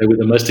 they were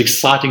the most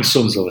exciting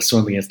swims I was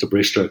swimming against a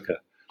breaststroker,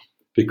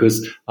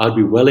 because I'd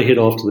be well ahead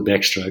after the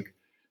backstroke.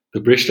 The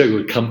breaststroke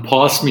would come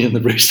past me in the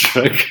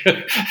breaststroke,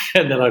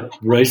 and then I'd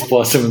race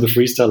past him in the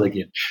freestyle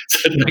again. So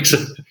it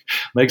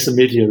makes a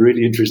medley a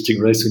really interesting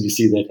race when you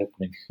see that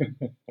happening.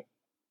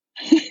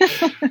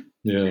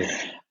 Yeah.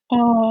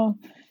 Oh,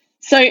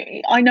 so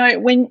I know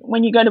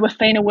when you go to a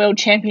FINA World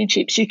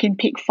Championships, you can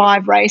pick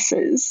 5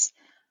 races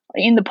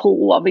in the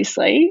pool,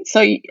 obviously.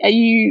 So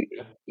you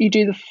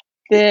do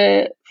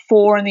the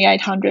 4 and the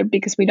 800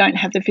 because we don't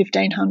have the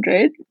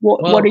 1500.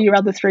 What are your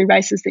other 3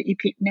 races that you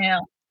pick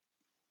now?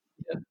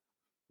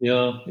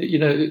 Yeah,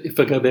 if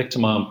I go back to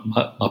my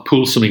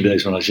pool swimming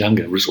days when I was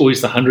younger, it was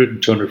always the 100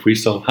 and 200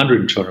 freestyle, 100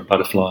 and 200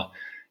 butterfly,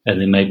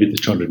 and then maybe the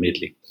 200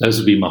 medley. Those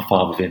would be my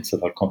 5 events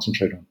that I'd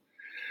concentrate on.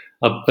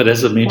 But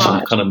as I mentioned,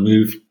 I've kind of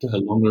moved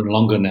longer and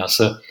longer now.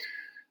 So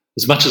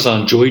as much as I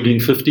enjoy doing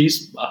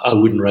 50s, I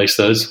wouldn't race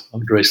those. I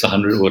would race the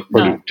 100, or I'd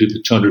probably do the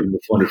 200 and the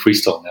 400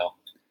 freestyle now.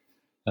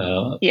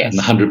 Yes.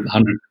 And the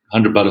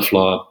 100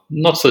 butterfly.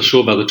 Not so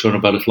sure about the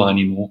 200 butterfly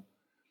anymore.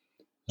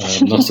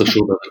 Not so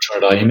sure about the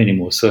 200 IM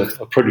anymore. So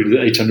I'll probably do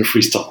the 800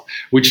 freestyle,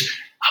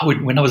 which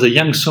when I was a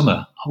young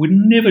swimmer, I would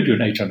never do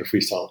an 800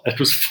 freestyle. It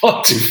was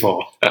far too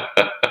far.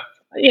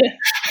 Yeah,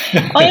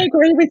 I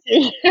agree with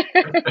you.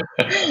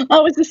 I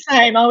was the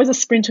same. I was a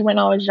sprinter when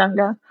I was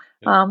younger.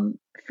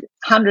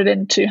 100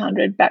 and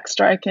 200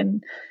 backstroke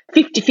and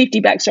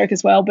 50-50 backstroke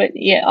as well. But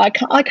yeah, I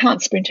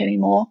can't sprint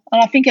anymore.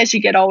 And I think as you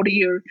get older,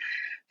 your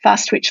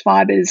fast twitch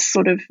fibers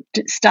sort of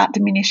start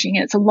diminishing.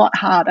 It's a lot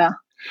harder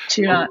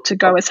to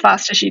go as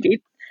fast as you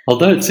did.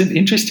 Although it's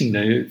interesting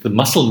though, the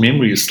muscle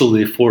memory is still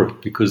there for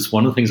it, because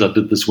one of the things I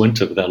did this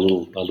winter with our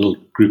little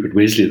group at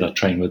Wesley that I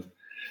train with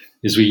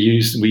is we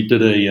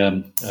did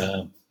a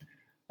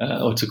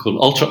what's it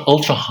called,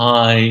 ultra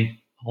high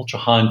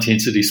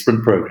intensity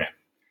sprint program,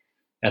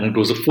 and it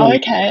was a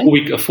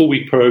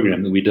 4-week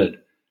program that we did,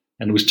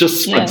 and it was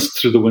just sprints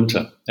through the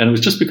winter, and it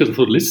was just because I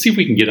thought, let's see if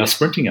we can get our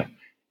sprinting up,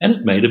 and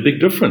it made a big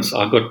difference.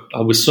 I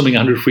was swimming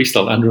 100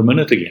 freestyle under a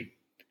minute again,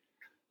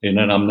 and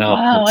I'm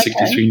now at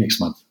 63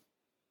 next month.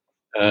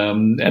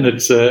 And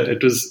it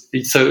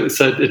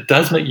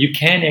does make, you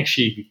can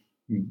actually,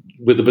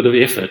 with a bit of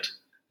effort,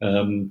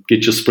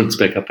 get your sprints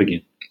back up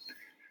again.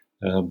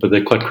 But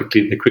they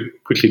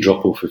quickly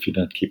drop off if you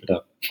don't keep it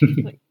up.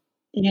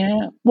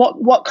 Yeah.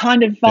 What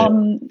kind of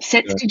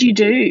sets did you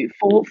do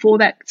for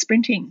that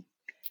sprinting?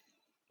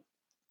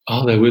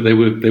 Oh, they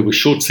were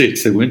short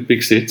sets. They weren't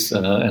big sets,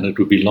 and it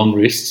would be long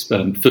rests,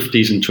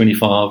 50s and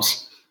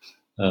 25s,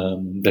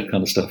 that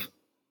kind of stuff.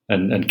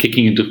 and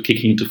kicking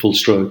into full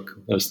stroke,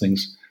 those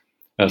things.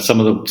 Some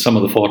of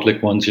the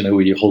fartlek ones,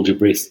 where you hold your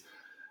breath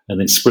and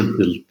then sprint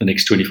the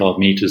next 25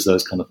 meters,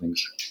 those kind of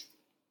things.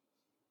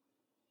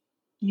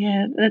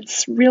 Yeah,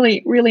 that's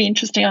really, really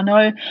interesting. I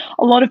know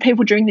a lot of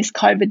people during this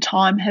COVID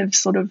time have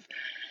sort of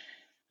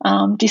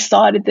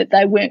decided that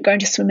they weren't going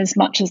to swim as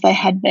much as they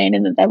had been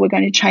and that they were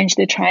going to change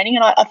their training.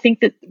 And I think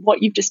that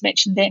what you've just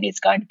mentioned then is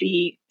going to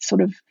be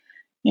sort of,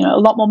 a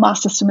lot more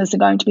master swimmers are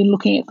going to be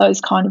looking at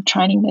those kind of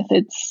training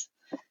methods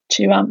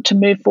to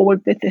move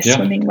forward with their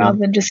swimming rather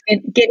than just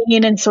getting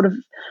in and sort of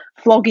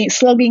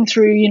slogging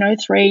through,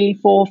 3,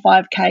 4,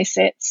 5K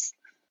sets.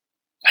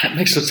 And it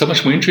makes it so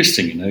much more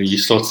interesting. You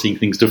start seeing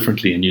things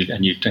differently, and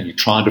you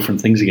try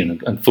different things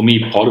again. And for me,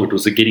 part of it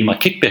was getting my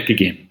kick back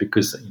again,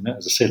 because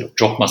as I said, I've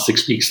dropped my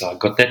 6 weeks, so I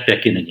got that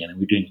back in again. And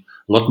we're doing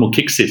a lot more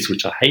kick sets,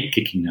 which I hate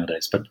kicking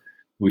nowadays, but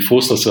we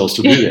forced ourselves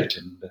to do that.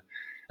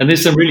 And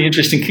there's some really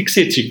interesting kick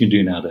sets you can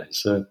do nowadays.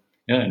 So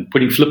and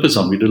putting flippers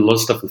on. We did a lot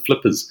of stuff with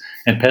flippers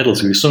and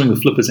paddles. We were swimming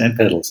with flippers and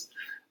paddles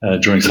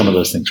during some of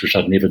those things, which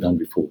I'd never done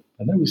before,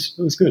 and that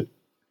was good.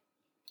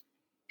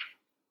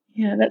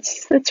 Yeah,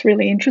 that's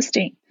really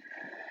interesting.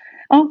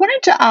 I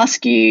wanted to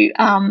ask you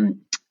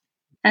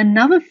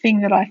another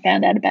thing that I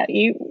found out about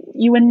you.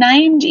 You were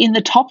named in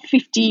the top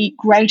 50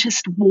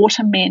 greatest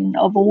watermen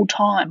of all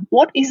time.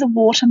 What is a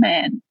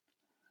waterman?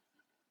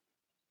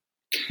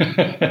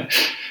 To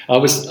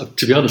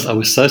be honest, I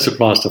was so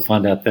surprised to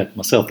find out that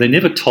myself. They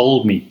never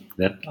told me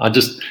that.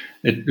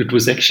 It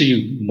was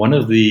actually one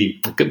of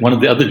the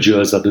other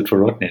jurs I did for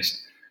Rottnest.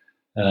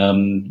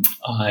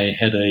 I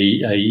had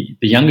the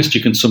youngest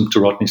you can swim to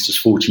Rottnest is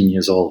 14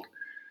 years old.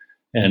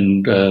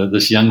 And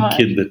this young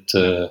kid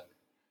that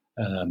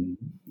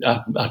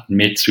I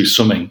met through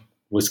swimming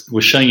was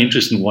showing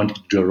interest and wanted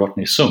to do a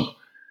Rottnest swim.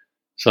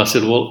 So I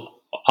said,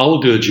 well, I'll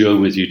do a duo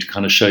with you to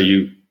kind of show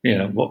you,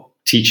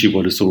 teach you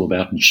what it's all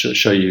about and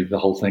show you the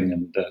whole thing.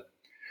 And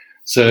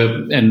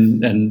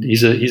and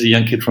he's a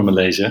young kid from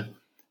Malaysia,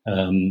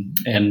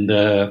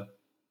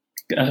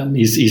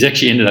 he's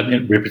actually ended up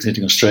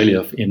representing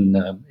Australia in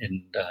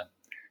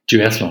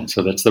duathlon.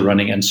 So that's the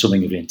running and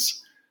swimming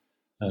events.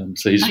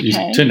 So he's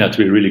turned out to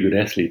be a really good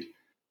athlete,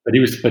 but he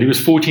was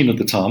 14 at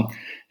the time,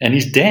 and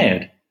his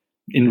dad,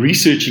 in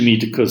researching me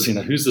because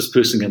who's this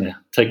person going to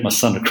take my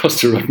son across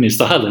to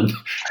Rottnest Island,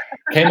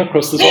 came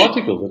across this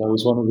article that I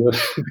was one of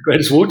the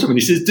greatest watermen.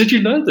 He says, "Did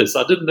you know this?"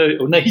 I didn't know.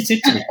 Or no, he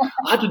said to me,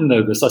 "I didn't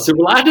know this." I said,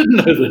 "Well, I didn't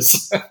know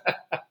this."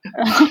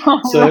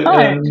 So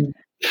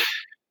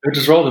it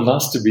was rather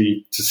nice to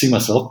see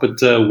myself. But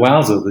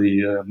wowza,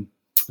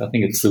 I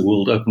think it's the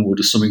World Open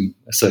Water Swimming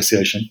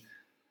Association.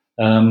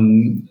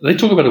 They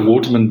talk about a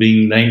waterman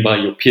being named by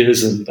your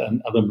peers and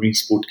other marine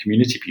sport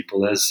community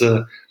people as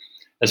an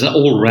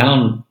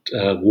all-round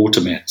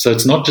waterman. So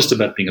it's not just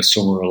about being a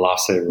swimmer or a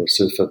lifesaver or a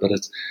surfer, but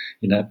it's,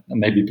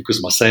 maybe because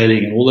of my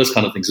sailing and all those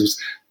kind of things. It was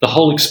the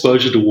whole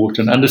exposure to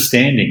water and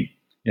understanding.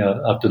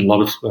 I've done a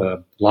lot of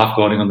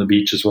lifeguarding on the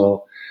beach as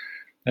well.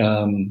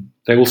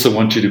 They also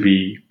want you to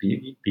be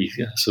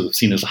sort of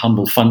seen as a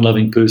humble,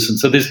 fun-loving person.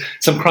 So there's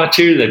some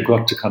criteria they've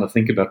got to kind of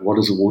think about what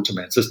is a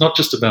waterman. So it's not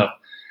just about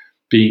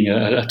being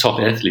a top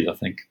athlete, I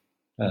think.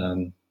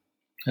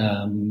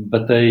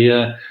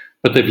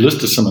 But they've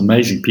listed some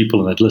amazing people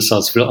in that list.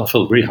 I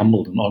felt very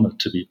humbled and honoured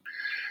to be,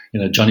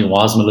 Johnny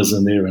Wisemiller's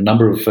in there, a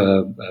number of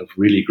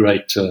really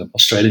great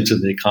Australians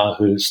in there, Kai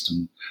Hurst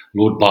and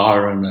Lord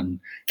Byron and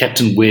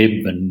Captain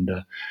Webb. And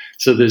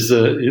so there's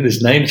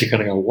names you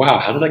kind of go, wow,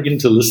 how did I get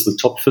into the list of the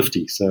top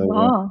 50? So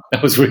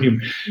I was really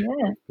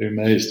very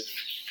amazed.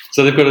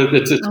 So they've got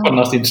it's quite a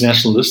nice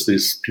international list.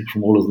 There's people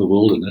from all over the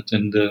world in it,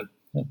 and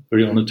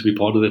very honoured to be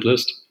part of that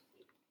list.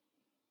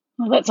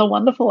 Well, that's a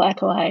wonderful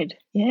accolade.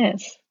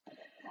 Yes.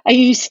 Are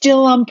you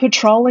still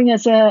patrolling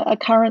as a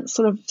current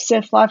sort of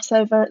surf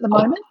lifesaver at the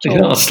moment?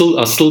 I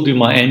still do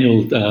my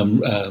annual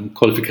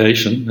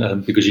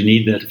qualification because you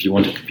need that if you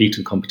want to compete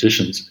in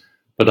competitions.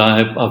 But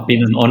I've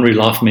been an honorary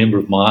life member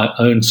of my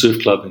own surf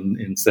club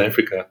in South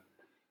Africa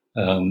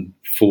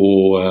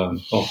for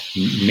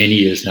many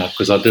years now,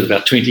 because I did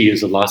about 20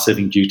 years of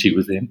life-saving duty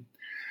with them.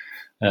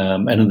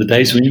 And in the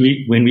days when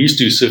we used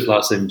to do surf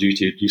life-saving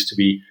duty, it used to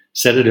be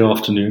Saturday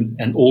afternoon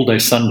and all day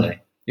Sunday,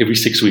 every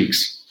 6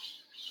 weeks.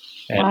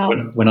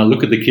 And when I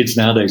look at the kids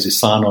nowadays who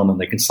sign on, and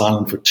they can sign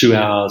on for 2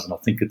 hours, and I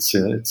think it's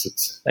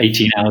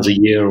 18 hours a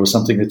year or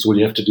something, that's all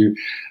you have to do,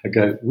 I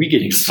go, we're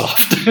getting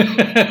soft.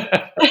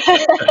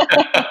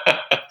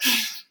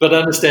 But I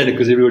understand it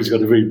because everybody's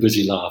got a very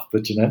busy life.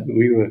 But,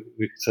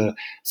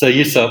 so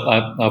yes,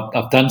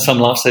 I've done some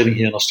life-saving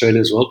here in Australia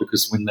as well,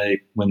 because when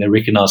they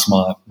recognised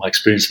my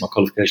experience, my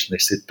qualification, they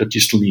said, but you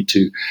still need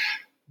to,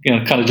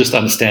 kind of just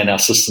understand our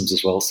systems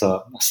as well.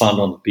 So I signed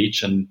on the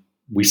beach, and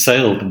we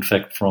sailed, in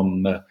fact,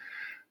 from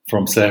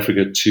South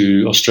Africa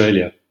to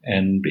Australia,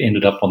 and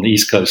ended up on the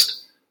East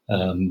Coast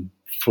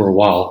for a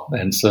while.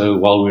 And so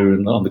while we were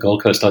on the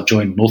Gold Coast, I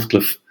joined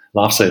Northcliffe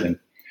Lifesaving,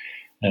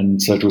 and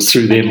so it was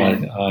through them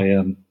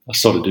I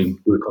started doing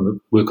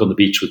work on the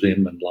beach with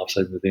them and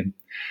lifesaving with them.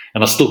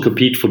 And I still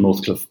compete for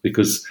Northcliffe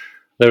because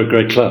they're a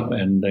great club.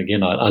 And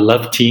again, I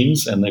love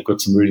teams, and they've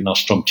got some really nice,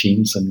 strong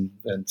teams. And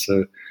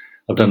so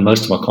I've done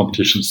most of my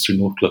competitions through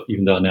Northcliffe,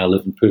 even though I now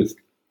live in Perth.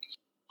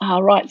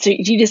 Right. So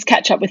do you just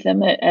catch up with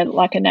them at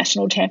like a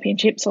national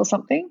championships or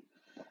something?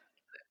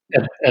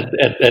 At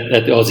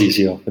the Aussies,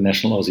 yeah, the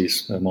National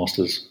Aussies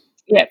Masters.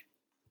 Yep.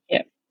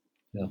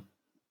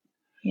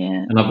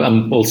 Yeah. And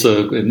I'm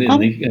also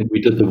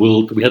we did the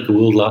world. We had the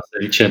World Life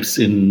Saving Champs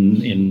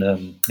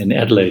in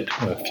Adelaide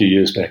a few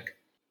years back,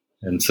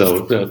 and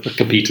so I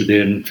competed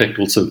there. In fact,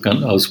 also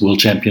I was world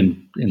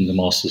champion in the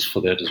Masters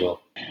for that as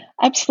well.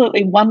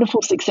 Absolutely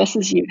wonderful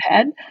successes you've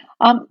had.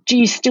 Do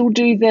you still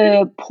do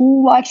the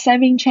pool life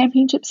saving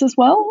championships as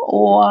well,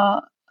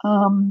 or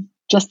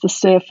just the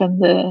surf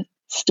and the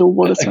still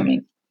water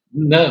swimming?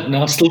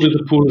 No, I still do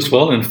the pool as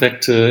well. In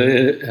fact,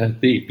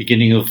 at the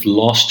beginning of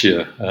last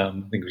year, I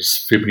think it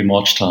was February,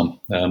 March time,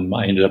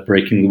 I ended up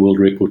breaking the world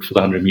record for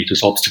the 100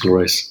 meters obstacle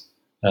race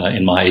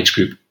in my age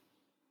group.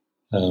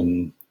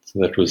 So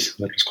that was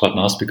quite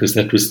nice, because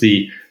that was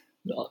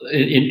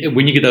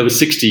when you get over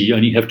 60, you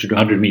only have to do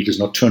 100 meters,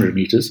 not 200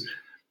 meters.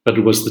 But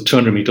it was the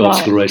 200 meter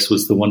obstacle race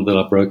was the one that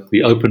I broke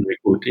the open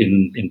record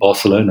in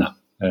Barcelona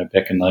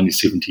back in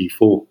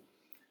 1974.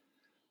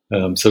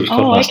 So it was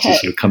quite nice to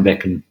sort of come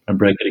back and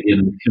break it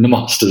again in the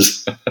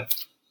Masters.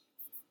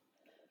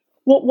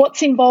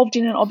 What's involved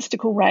in an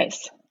obstacle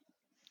race?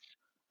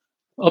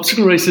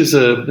 Obstacle races,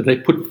 they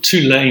put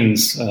two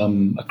lanes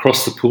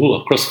across the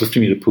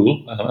 50-meter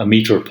pool, a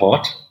meter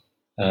apart,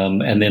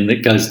 and then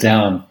it goes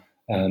down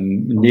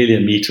nearly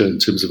a meter in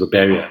terms of a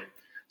barrier.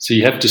 So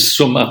you have to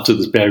swim up to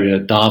this barrier,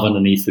 dive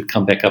underneath it,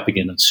 come back up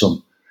again and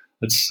swim.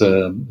 It's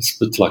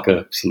like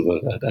a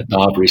sort of a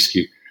dive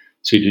rescue.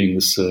 So you're doing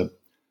this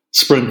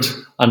sprint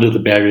under the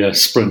barrier,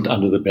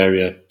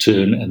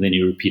 turn, and then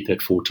you repeat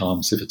that 4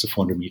 times if it's a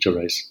 400-meter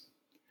race.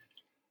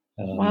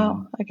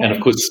 Wow. Okay. And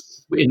of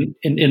course, in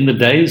the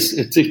days,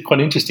 it's quite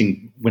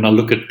interesting when I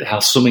look at how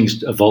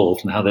swimming's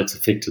evolved and how that's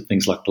affected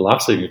things like the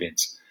life-saving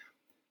events.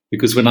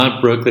 Because when I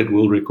broke that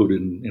world record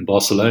in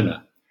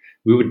Barcelona,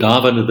 we would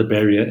dive under the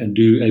barrier and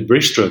do a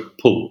breaststroke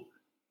pull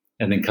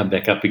and then come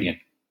back up again.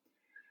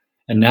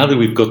 And now that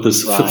we've got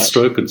this fifth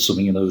stroke in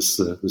swimming, this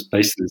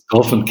basically this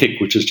dolphin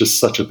kick, which is just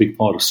such a big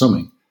part of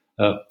swimming,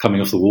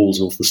 coming off the walls,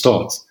 off the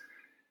starts.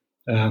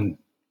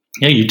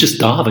 You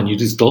just dive and you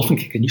do this dolphin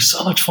kick and you're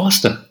so much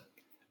faster.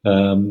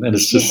 And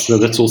it's just,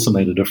 that's also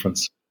made a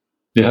difference.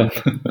 Yeah.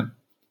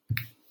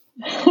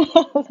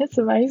 That's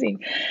amazing.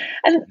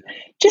 And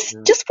just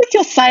with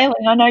your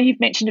sailing, I know you've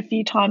mentioned a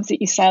few times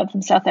that you sailed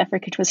from South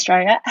Africa to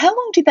Australia. How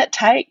long did that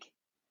take?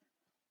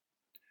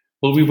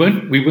 Well, we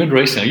weren't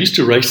racing. I used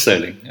to race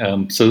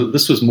sailing. So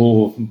this was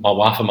more my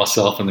wife and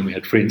myself, and then we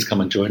had friends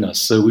come and join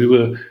us. So we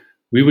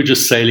were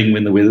just sailing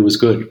when the weather was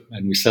good,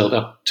 and we sailed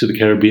up to the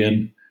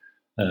Caribbean,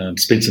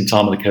 spent some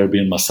time in the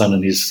Caribbean. My son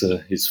and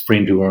his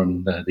friend who were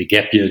on the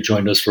gap year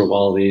joined us for a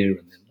while there,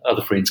 and then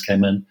other friends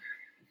came in.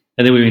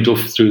 And then we went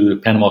off through the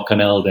Panama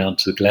Canal down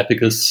to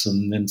Galapagos,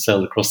 and then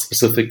sailed across the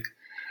Pacific,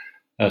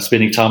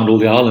 spending time at all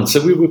the islands.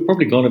 So we were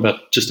probably gone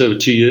about just over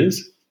 2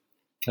 years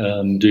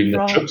doing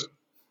that trip.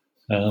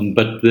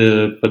 But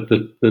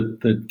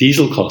the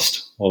diesel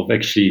cost of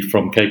actually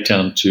from Cape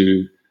Town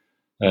to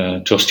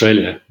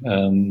Australia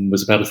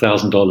was about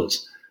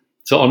 $1,000.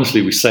 So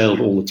honestly, we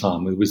sailed all the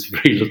time. It was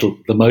very little.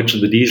 The motor,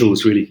 the diesel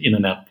was really in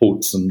and out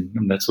ports and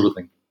that sort of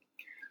thing.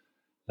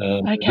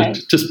 Okay.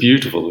 Just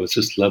beautiful. It was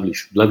just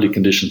lovely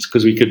conditions,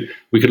 because we could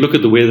look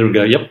at the weather and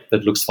go, yep,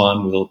 that looks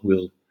fine.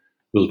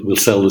 We'll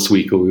sail this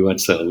week, or we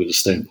won't sail. We'll just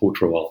stay in port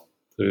for a while.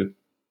 So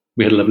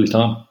we had a lovely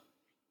time.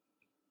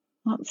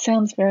 That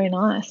sounds very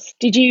nice.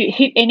 Did you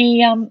hit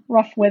any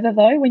rough weather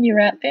though when you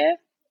were out there?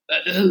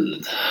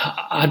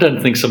 I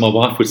don't think so. My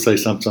wife would say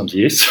sometimes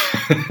yes.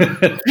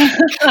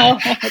 Oh,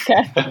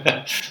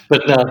 okay.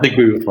 But no, I think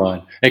we were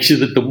fine.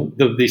 Actually,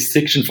 the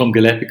section from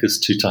Galapagos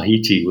to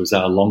Tahiti was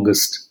our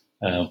longest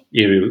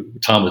area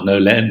time with no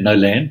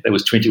land. That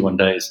was 21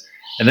 days,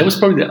 and that was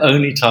probably the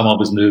only time I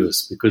was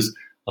nervous, because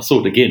I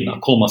thought, again, I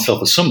call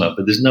myself a swimmer,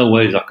 but there's no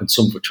way I can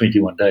swim for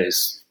 21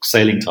 days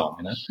sailing time.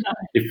 No.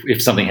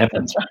 If something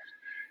happens. Right.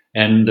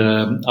 And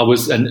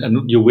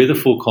and your weather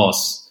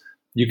forecasts,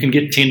 you can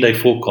get 10-day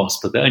forecasts,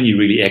 but they're only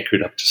really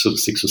accurate up to sort of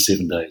 6 or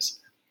 7 days.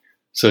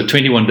 So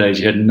 21 days,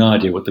 you had no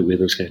idea what the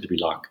weather was going to be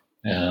like.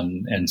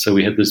 And so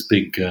we had this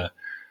big,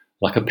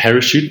 like a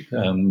parachute,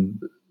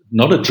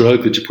 not a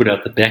drogue that you put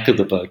out the back of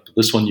the boat, but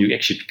this one you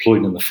actually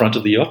deployed in the front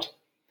of the yacht.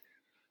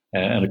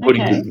 And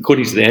according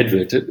to the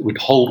advert, it would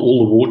hold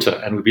all the water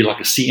and would be like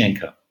a sea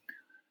anchor.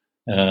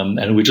 And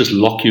it would just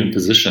lock you in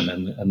position.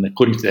 And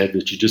according to the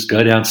advert, you just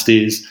go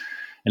downstairs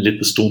and let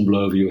the storm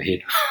blow over your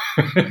head.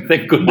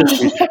 Thank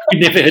goodness we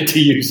never had to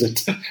use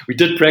it. We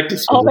did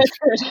practice with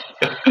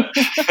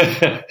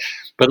it.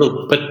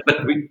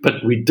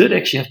 But we did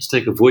actually have to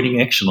take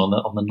avoiding action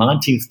on the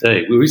 19th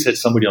day. We always had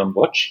somebody on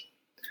watch.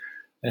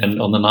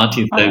 And on the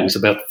 19th day, it was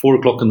about 4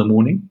 o'clock in the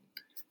morning.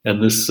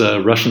 And this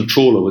Russian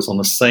trawler was on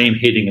the same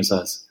heading as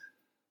us.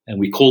 And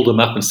we called them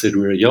up and said,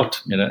 we're a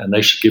yacht, and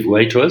they should give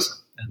way to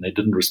us. And they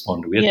didn't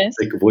respond. We had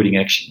to take avoiding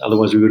action.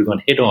 Otherwise, we would have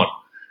gone head on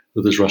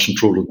with his Russian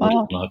trawler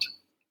Wow. at night.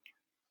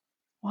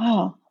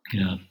 Wow.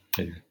 Yeah.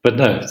 But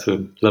no, it's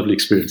lovely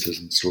experiences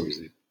and stories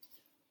there.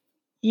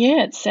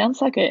 Yeah, it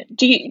sounds like it.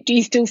 Do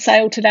you still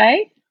sail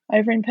today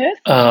over in Perth?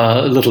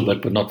 A little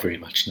bit, but not very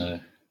much, no.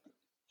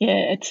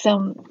 Yeah,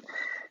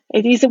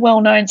 it is a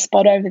well-known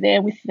spot over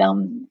there with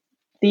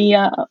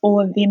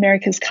all of the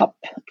America's Cup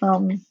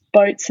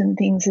boats and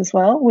things as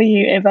well. Were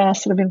you ever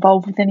sort of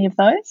involved with any of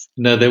those?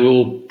 No, they were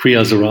all pre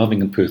us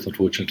arriving in Perth,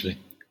 unfortunately.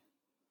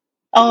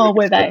 Oh,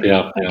 were they?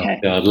 Yeah, Okay.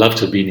 yeah. I'd love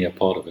to have been a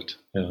part of it.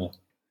 Yeah.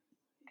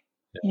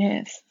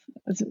 Yes,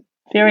 it was a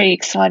very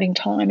exciting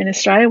time in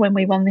Australia when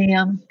we won the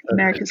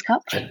America's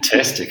Cup.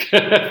 Fantastic.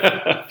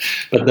 But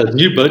the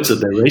new boats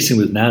that they're racing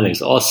with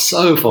nowadays are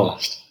so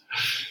fast.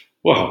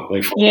 Wow,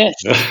 they're fast. Yes.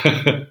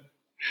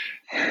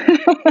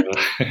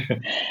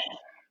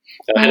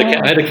 I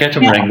had a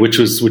catamaran, which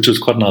was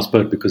quite a nice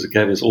boat because it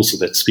gave us also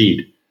that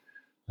speed,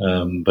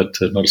 but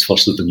not as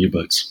fast as the new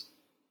boats.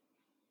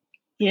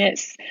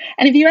 Yes.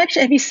 And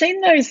have you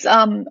seen those?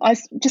 I've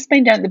just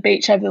been down at the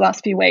beach over the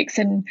last few weeks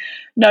and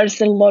noticed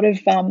that a lot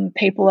of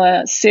people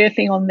are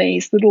surfing on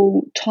these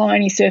little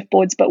tiny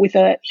surfboards, but with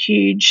a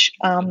huge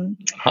That's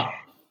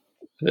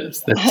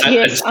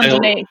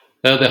underneath.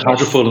 They're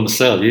hydrofoil on the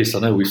sail. Yes, I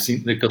know. We've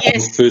seen they've got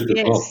Yes, Perth as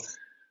yes. well.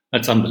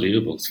 That's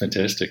unbelievable. It's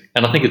fantastic,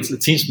 and I think it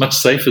seems much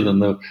safer than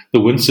the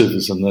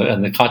windsurfers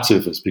and the kite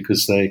surfers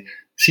because they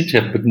seem to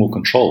have a bit more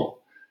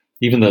control,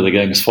 even though they're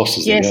going as fast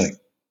as they're going.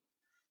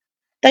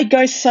 They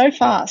go so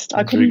fast.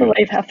 I couldn't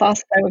believe how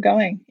fast they were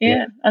going.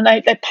 Yeah. And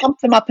they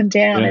pump them up and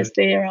down as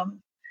they're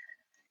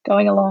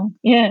going along.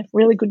 Yeah,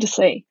 really good to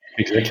see.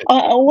 Exactly. I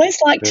always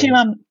like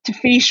to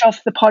finish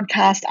off the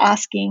podcast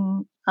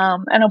asking,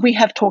 and we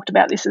have talked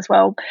about this as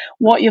well,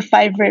 what your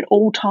favourite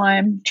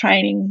all-time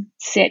training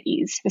set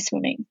is for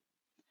swimming.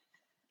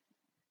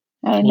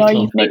 I know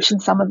you've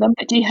mentioned some of them,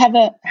 but do you have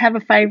a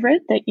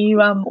favourite that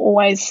you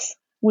always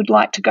would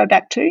like to go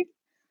back to?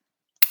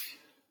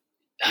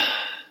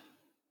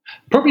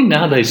 Probably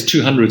nowadays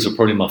 200s are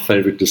probably my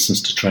favourite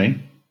distance to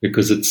train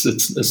because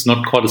it's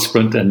not quite a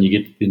sprint and you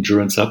get the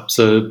endurance up.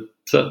 So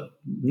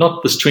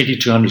not this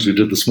 200s we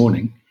did this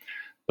morning,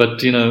 but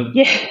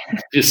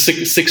just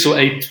six or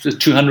eight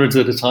 200s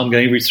at a time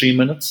going every 3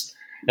 minutes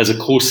as a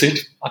core set.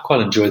 I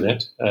quite enjoy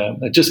that.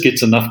 It just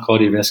gets enough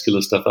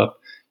cardiovascular stuff up.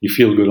 You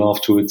feel good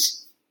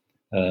afterwards.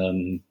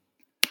 I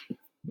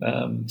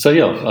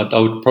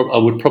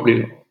would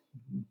probably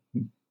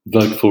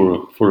vote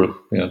for a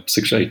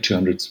 6 or 8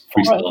 200s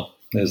freestyle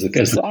as a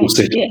core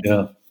set. Yes.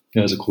 Yeah,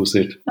 as a core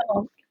set.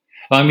 Oh.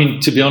 I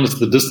mean, to be honest,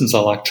 the distance I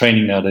like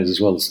training nowadays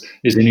as well is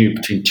anywhere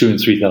between 2,000 and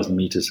 3,000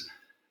 meters.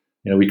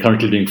 We're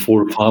currently doing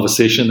 4 or 5 a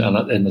session,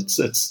 and it's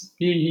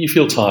you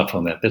feel tired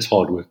from that. That's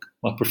hard work.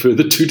 I prefer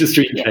the 2 to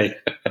 3K,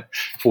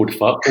 4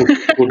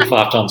 to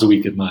 5 times a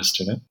week at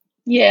most.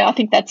 Yeah, I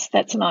think that's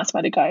a nice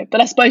way to go.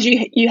 But I suppose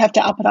you have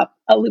to up it up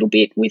a little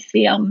bit with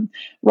the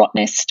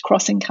Rottnest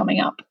crossing coming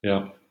up.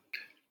 Yeah.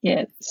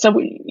 Yeah. So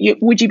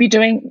would you be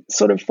doing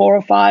sort of 4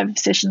 or 5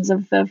 sessions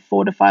of the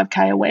 4 to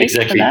 5K a week?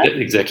 Exactly.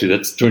 Exactly.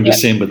 That's during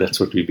December. That's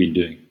what we've been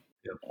doing.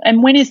 Yeah.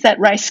 And when is that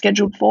race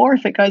scheduled for?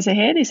 If it goes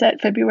ahead, is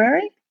that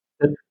February?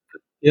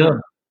 Yeah.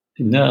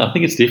 No, I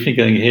think it's definitely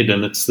going ahead,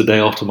 and it's the day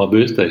after my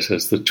birthday, so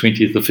it's the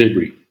 20th of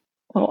February.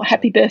 Well,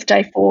 happy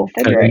birthday for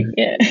February.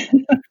 Yeah.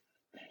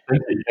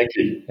 Thank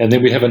you. And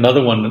then we have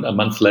another one a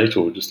month later,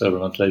 or just over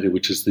a month later,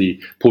 which is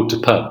the Port to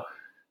Pub.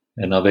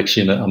 And I'm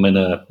in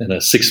a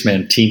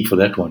 6-man team for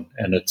that one,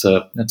 and it's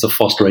a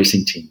fast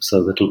racing team,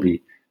 so that'll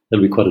be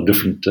quite a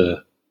different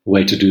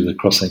way to do the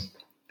crossing.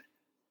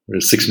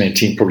 Whereas a 6-man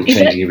team probably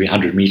changing every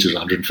 100 meters,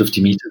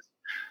 150 meters.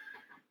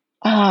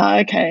 Ah,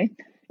 okay.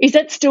 Is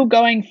that still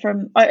going over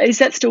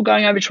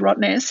to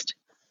Rottnest?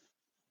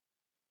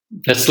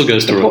 That still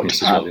goes to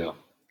Rottnest as well, yeah.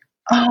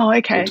 Oh,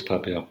 okay. Port to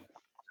Pub,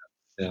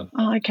 yeah.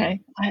 Oh, okay.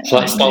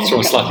 Starts from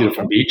a slightly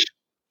different beach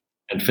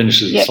and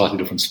finishes at a slightly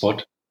different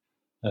spot.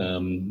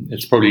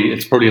 It's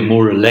probably a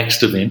more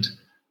relaxed event,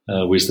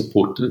 whereas the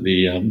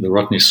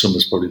Rottnest swim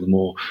is probably the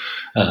more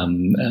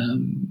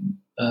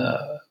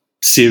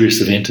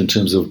serious event in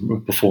terms of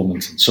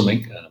performance and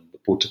swimming. The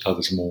Port to Pub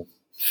is more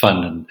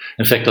fun, and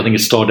in fact, I think it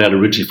started out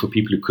originally for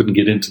people who couldn't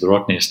get into the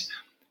Rottnest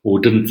or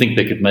didn't think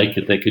they could make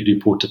it. They could do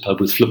Port to Pub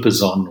with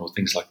flippers on or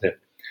things like that.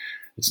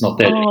 It's not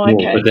that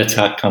anymore, but that's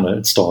how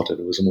it started.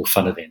 It was a more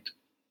fun event.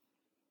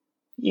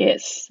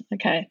 Yes.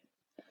 Okay.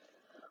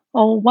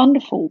 Oh,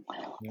 wonderful.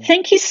 Yeah.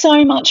 Thank you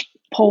so much,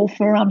 Paul,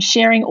 for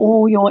sharing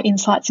all your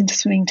insights into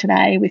swimming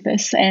today with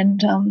us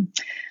and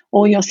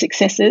all your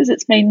successes.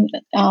 It's been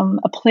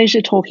a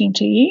pleasure talking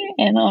to you,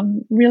 and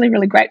I'm really,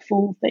 really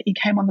grateful that you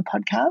came on the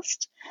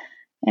podcast,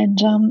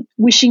 and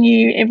wishing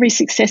you every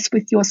success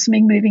with your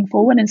swimming moving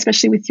forward, and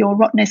especially with your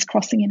Rottnest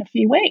crossing in a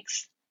few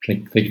weeks.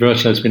 Thank you very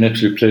much. It's been an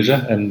absolute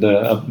pleasure. And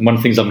one of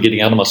the things I'm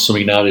getting out of my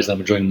swimming nowadays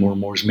I'm enjoying more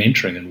and more is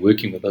mentoring and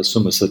working with those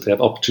swimmers so that they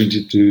have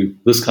opportunity to do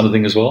this kind of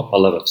thing as well. I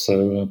love it.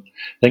 So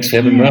thanks for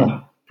having me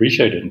on.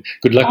 Appreciate it. And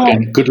good luck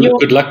and good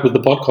luck with the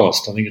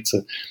podcast. I think it's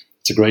a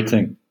great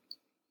thing.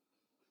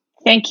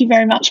 Thank you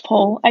very much,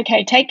 Paul.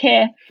 Okay, take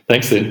care.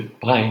 Thanks then.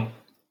 Bye.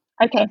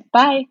 Okay,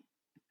 bye.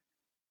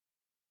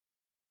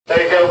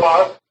 Take care,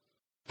 boss.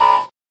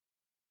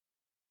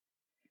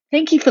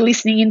 Thank you for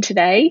listening in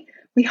today.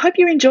 We hope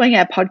you're enjoying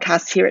our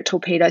podcasts here at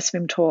Torpedo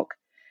Swim Talk.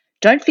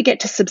 Don't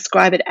forget to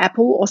subscribe at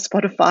Apple or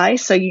Spotify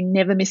so you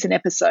never miss an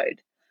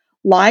episode.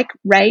 Like,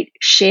 rate,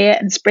 share,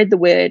 and spread the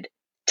word.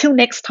 Till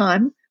next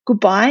time,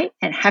 goodbye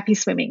and happy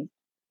swimming.